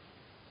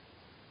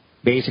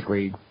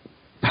basically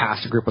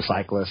passed a group of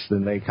cyclists,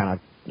 and they kind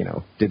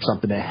of, did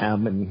something to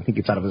him, and he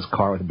gets out of his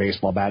car with a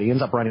baseball bat. He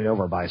ends up running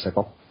over a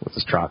bicycle with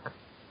his truck.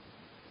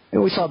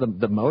 And we saw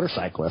the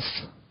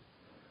motorcyclists.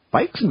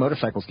 Bikes and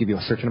motorcycles give you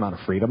a certain amount of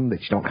freedom that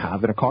you don't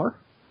have in a car.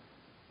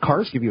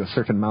 Cars give you a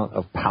certain amount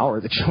of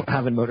power that you don't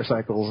have in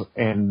motorcycles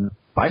and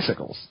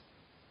bicycles.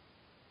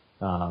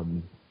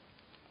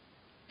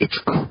 It's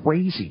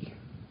crazy.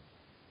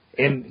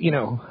 And,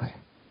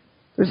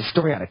 there's a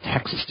story out of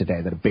Texas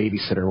today that a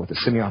babysitter with a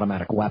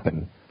semi-automatic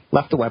weapon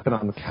left the weapon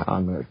on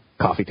the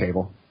coffee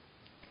table,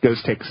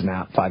 goes, takes a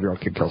nap,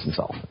 5-year-old kid kills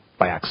himself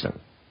by accident.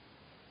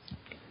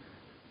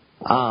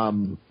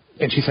 And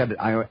she said,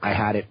 I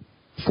had it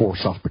for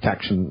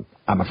self-protection.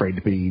 I'm afraid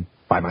to be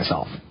by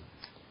myself.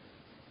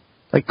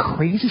 Like,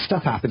 crazy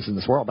stuff happens in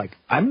this world. Like,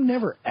 I'm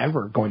never,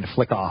 ever going to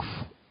flick off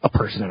a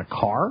person in a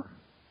car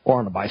or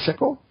on a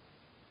bicycle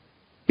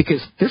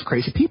because there's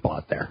crazy people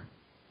out there.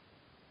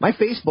 My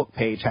Facebook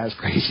page has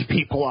crazy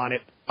people on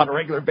it on a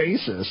regular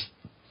basis.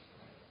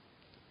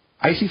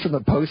 I see some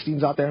of the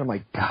postings out there, and I'm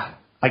like, God,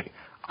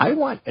 I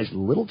want as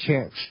little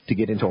chance to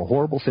get into a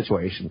horrible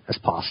situation as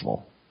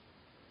possible.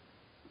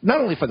 Not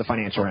only for the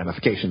financial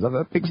ramifications of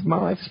it, because my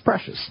life is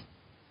precious.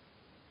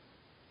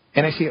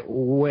 And I see it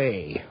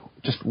way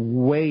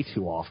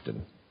too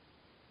often.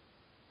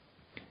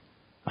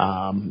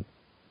 I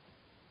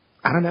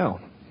don't know.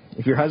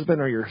 If your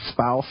husband or your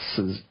spouse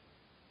is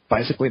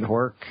bicycling to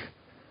work,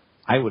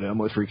 I would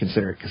almost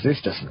reconsider it, because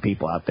there's just some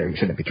people out there who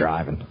shouldn't be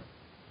driving.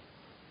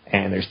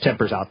 And there's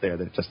tempers out there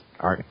that just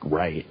aren't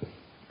right.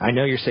 I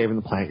know you're saving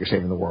the planet, you're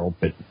saving the world,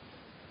 but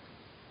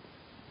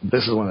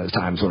this is one of those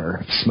times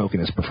where smoking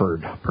is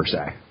preferred, per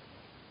se.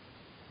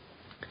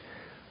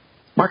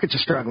 Markets are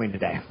struggling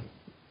today.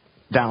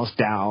 Dow's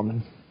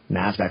down,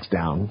 NASDAQ's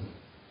down,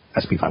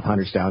 S&P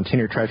 500's down,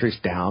 10-year Treasury's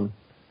down,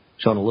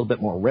 showing a little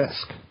bit more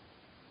risk.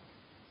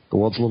 The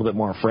world's a little bit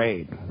more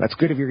afraid. That's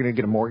good if you're going to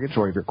get a mortgage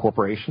or if you're a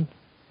corporation.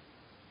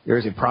 There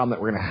is a problem that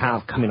we're going to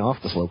have coming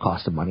off this low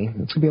cost of money. It's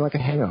going to be like a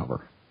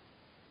hangover.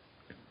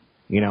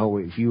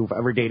 If you've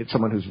ever dated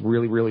someone who's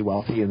really, really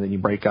wealthy and then you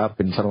break up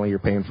and suddenly you're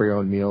paying for your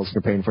own meals,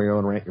 you're paying for your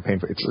own rent,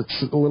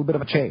 it's a little bit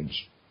of a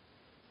change.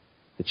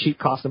 The cheap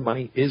cost of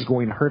money is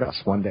going to hurt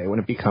us one day when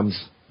it becomes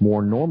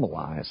more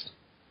normalized.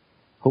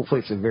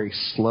 Hopefully it's a very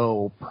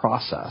slow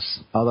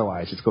process.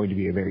 Otherwise, it's going to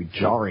be a very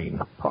jarring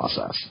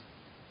process,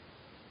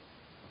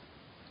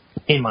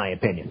 in my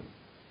opinion.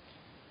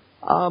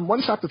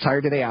 One stock that's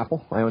higher today,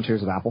 Apple. I own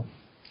shares of Apple.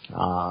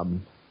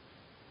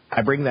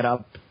 I bring that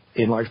up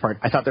in large part.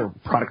 I thought their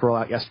product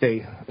rollout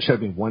yesterday showed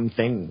me one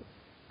thing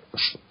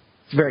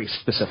very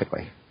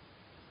specifically,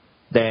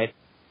 that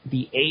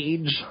the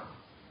age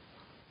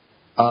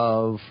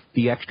of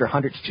the extra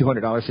 $100 to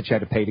 $200 that you had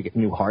to pay to get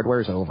new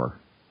hardware is over.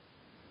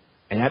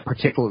 And that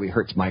particularly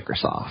hurts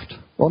Microsoft.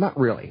 Well, not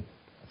really.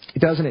 It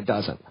does and it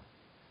doesn't.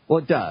 Well,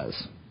 it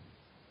does.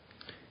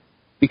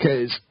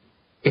 Because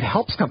it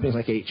helps companies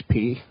like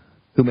HP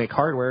who make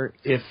hardware.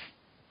 If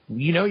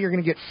you know you're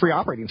going to get free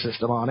operating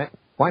system on it,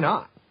 why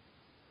not?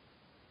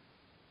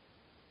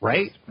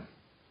 Right?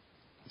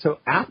 So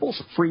Apple's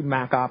free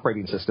Mac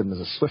operating system is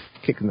a swift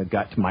kick in the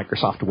gut to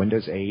Microsoft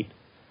Windows 8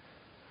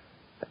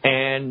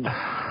 and,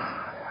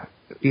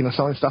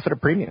 selling stuff at a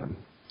premium.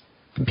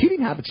 Computing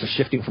habits are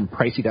shifting from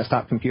pricey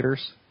desktop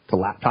computers to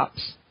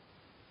laptops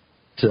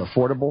to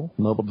affordable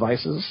mobile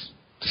devices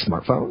to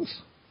smartphones,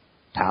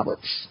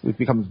 tablets. We've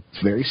become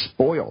very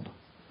spoiled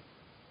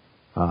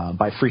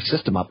by free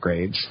system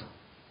upgrades,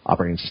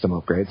 operating system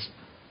upgrades.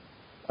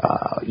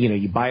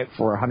 You buy it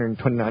for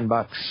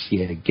 $129.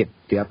 You get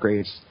the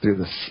upgrades through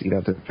this,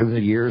 through the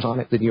years on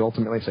it. Then you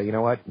ultimately say, you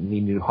know what? You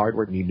need new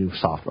hardware, you need new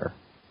software.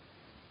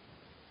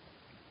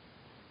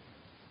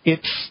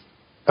 It's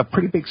a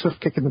pretty big swift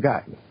kick in the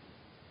gut.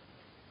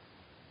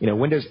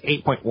 Windows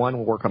 8.1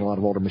 will work on a lot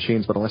of older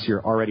machines, but unless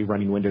you're already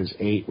running Windows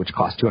 8, which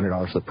costs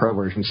 $200 for the Pro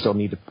version, you still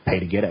need to pay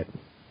to get it.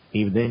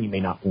 Even then, you may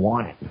not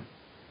want it.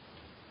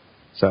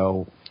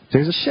 So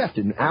there's a shift,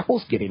 and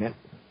Apple's getting it,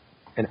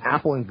 and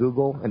Apple and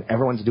Google and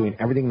everyone's doing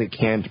everything they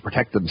can to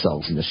protect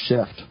themselves in the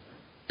shift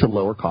to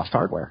lower-cost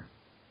hardware.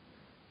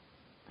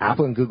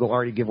 Apple and Google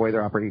already give away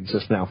their operating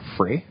system now for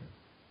free.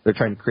 They're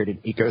trying to create an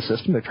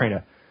ecosystem. They're trying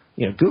to,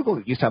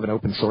 Google used to have an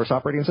open-source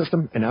operating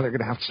system, and now they're going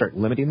to have to start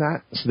limiting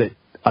that so that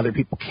other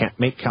people can't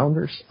make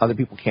calendars, other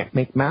people can't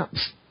make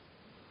maps.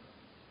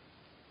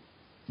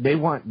 They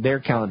want their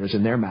calendars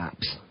and their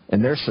maps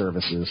and their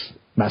services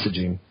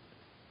messaging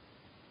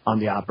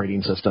on the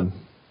operating system.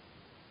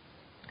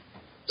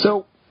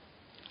 So,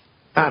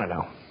 I don't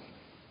know.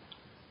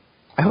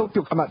 I hope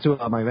you'll come out to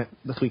my event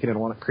this weekend in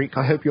Walnut Creek.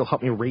 I hope you'll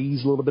help me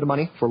raise a little bit of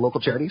money for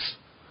local charities.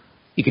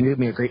 You can do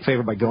me a great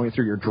favor by going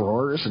through your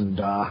drawers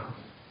and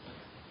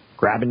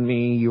grabbing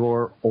me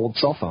your old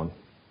cell phone.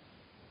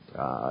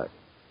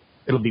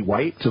 It'll be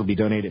white. It'll be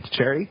donated to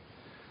charity.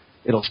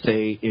 It'll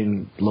stay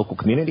in local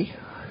community,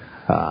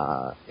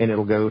 and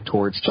it'll go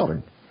towards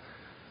children.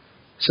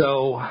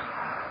 So,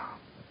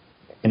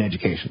 in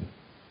education.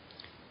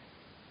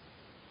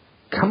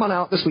 Come on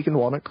out this weekend to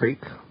Walnut Creek,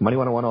 Money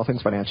 101, All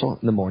Things Financial,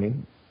 in the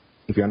morning.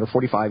 If you're under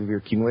 45, if you're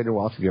accumulated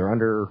wealth, if you're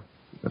under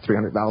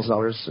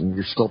 $300,000 and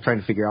you're still trying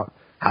to figure out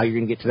how you're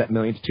going to get to that $1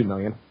 million to $2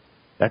 million,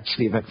 that's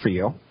the event for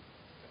you.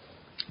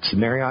 It's the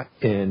Marriott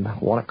in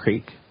Walnut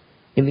Creek.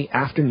 In the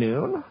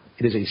afternoon,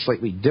 it is a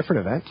slightly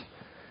different event,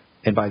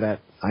 and by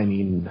that I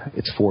mean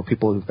it's for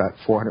people who've got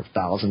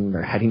 $400,000.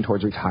 They're heading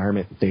towards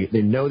retirement. They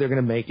know they're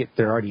going to make it.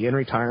 They're already in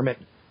retirement.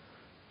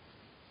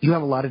 You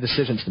have a lot of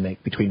decisions to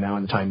make between now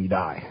and the time you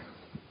die.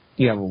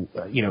 You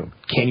have,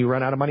 can you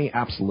run out of money?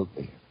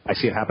 Absolutely. I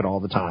see it happen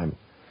all the time.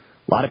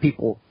 A lot of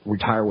people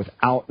retire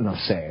without enough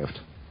saved.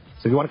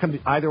 So if you want to come to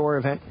either or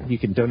event, you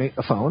can donate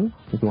a phone.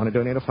 If you want to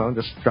donate a phone,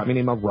 just drop me an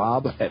email,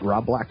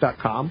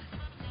 rob@robblack.com,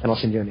 and I'll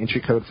send you an entry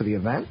code for the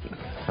event.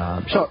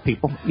 Show up,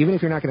 people. Even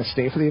if you're not going to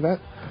stay for the event,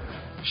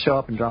 show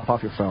up and drop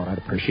off your phone. I'd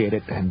appreciate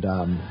it. And,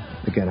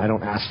 again, I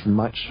don't ask for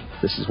much.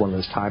 This is one of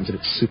those times that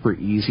it's super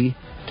easy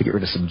to get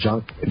rid of some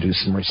junk and do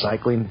some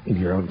recycling in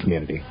your own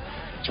community.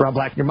 It's Rob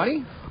Black and Your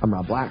Money. I'm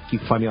Rob Black. You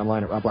can find me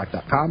online at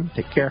robblack.com.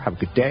 Take care. Have a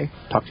good day.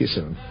 Talk to you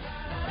soon.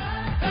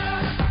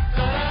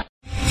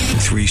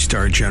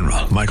 3-star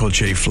General Michael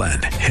J.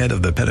 Flynn, head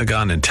of the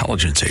Pentagon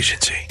Intelligence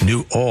Agency,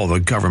 knew all the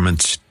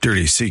government's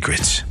dirty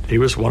secrets. He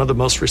was one of the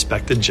most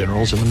respected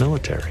generals in the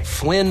military.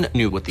 Flynn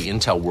knew what the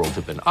intel world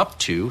had been up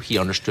to. He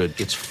understood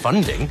its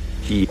funding.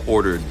 He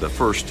ordered the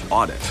first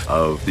audit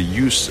of the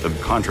use of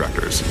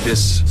contractors.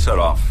 This set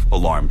off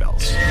alarm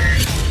bells.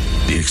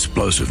 The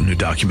explosive new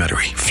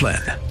documentary,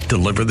 Flynn,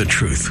 Deliver the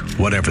Truth,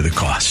 Whatever the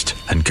Cost,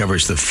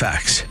 uncovers the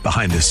facts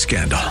behind this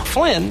scandal.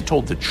 Flynn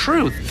told the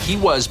truth. He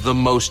was the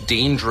most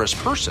dangerous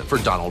person for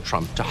Donald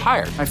Trump to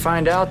hire. I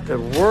find out the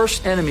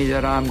worst enemy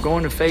that I'm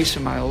going to face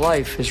in my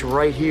life is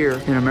right here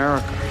in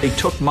America. They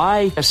took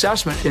my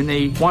assessment and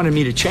they wanted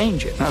me to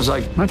change it. And I was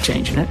like, I'm not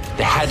changing it.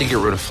 They had to get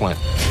rid of Flynn.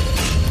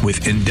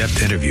 With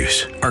in-depth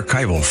interviews,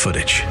 archival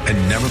footage,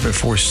 and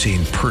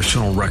never-before-seen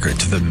personal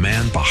records of the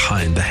man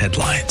behind the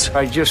headlines.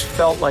 I just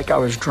felt like I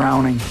was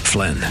drowning.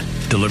 Flynn,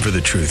 Deliver the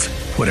Truth,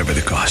 Whatever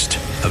the Cost.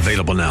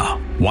 Available now.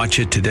 Watch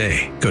it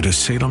today. Go to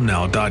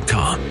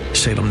salemnow.com.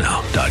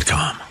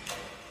 salemnow.com.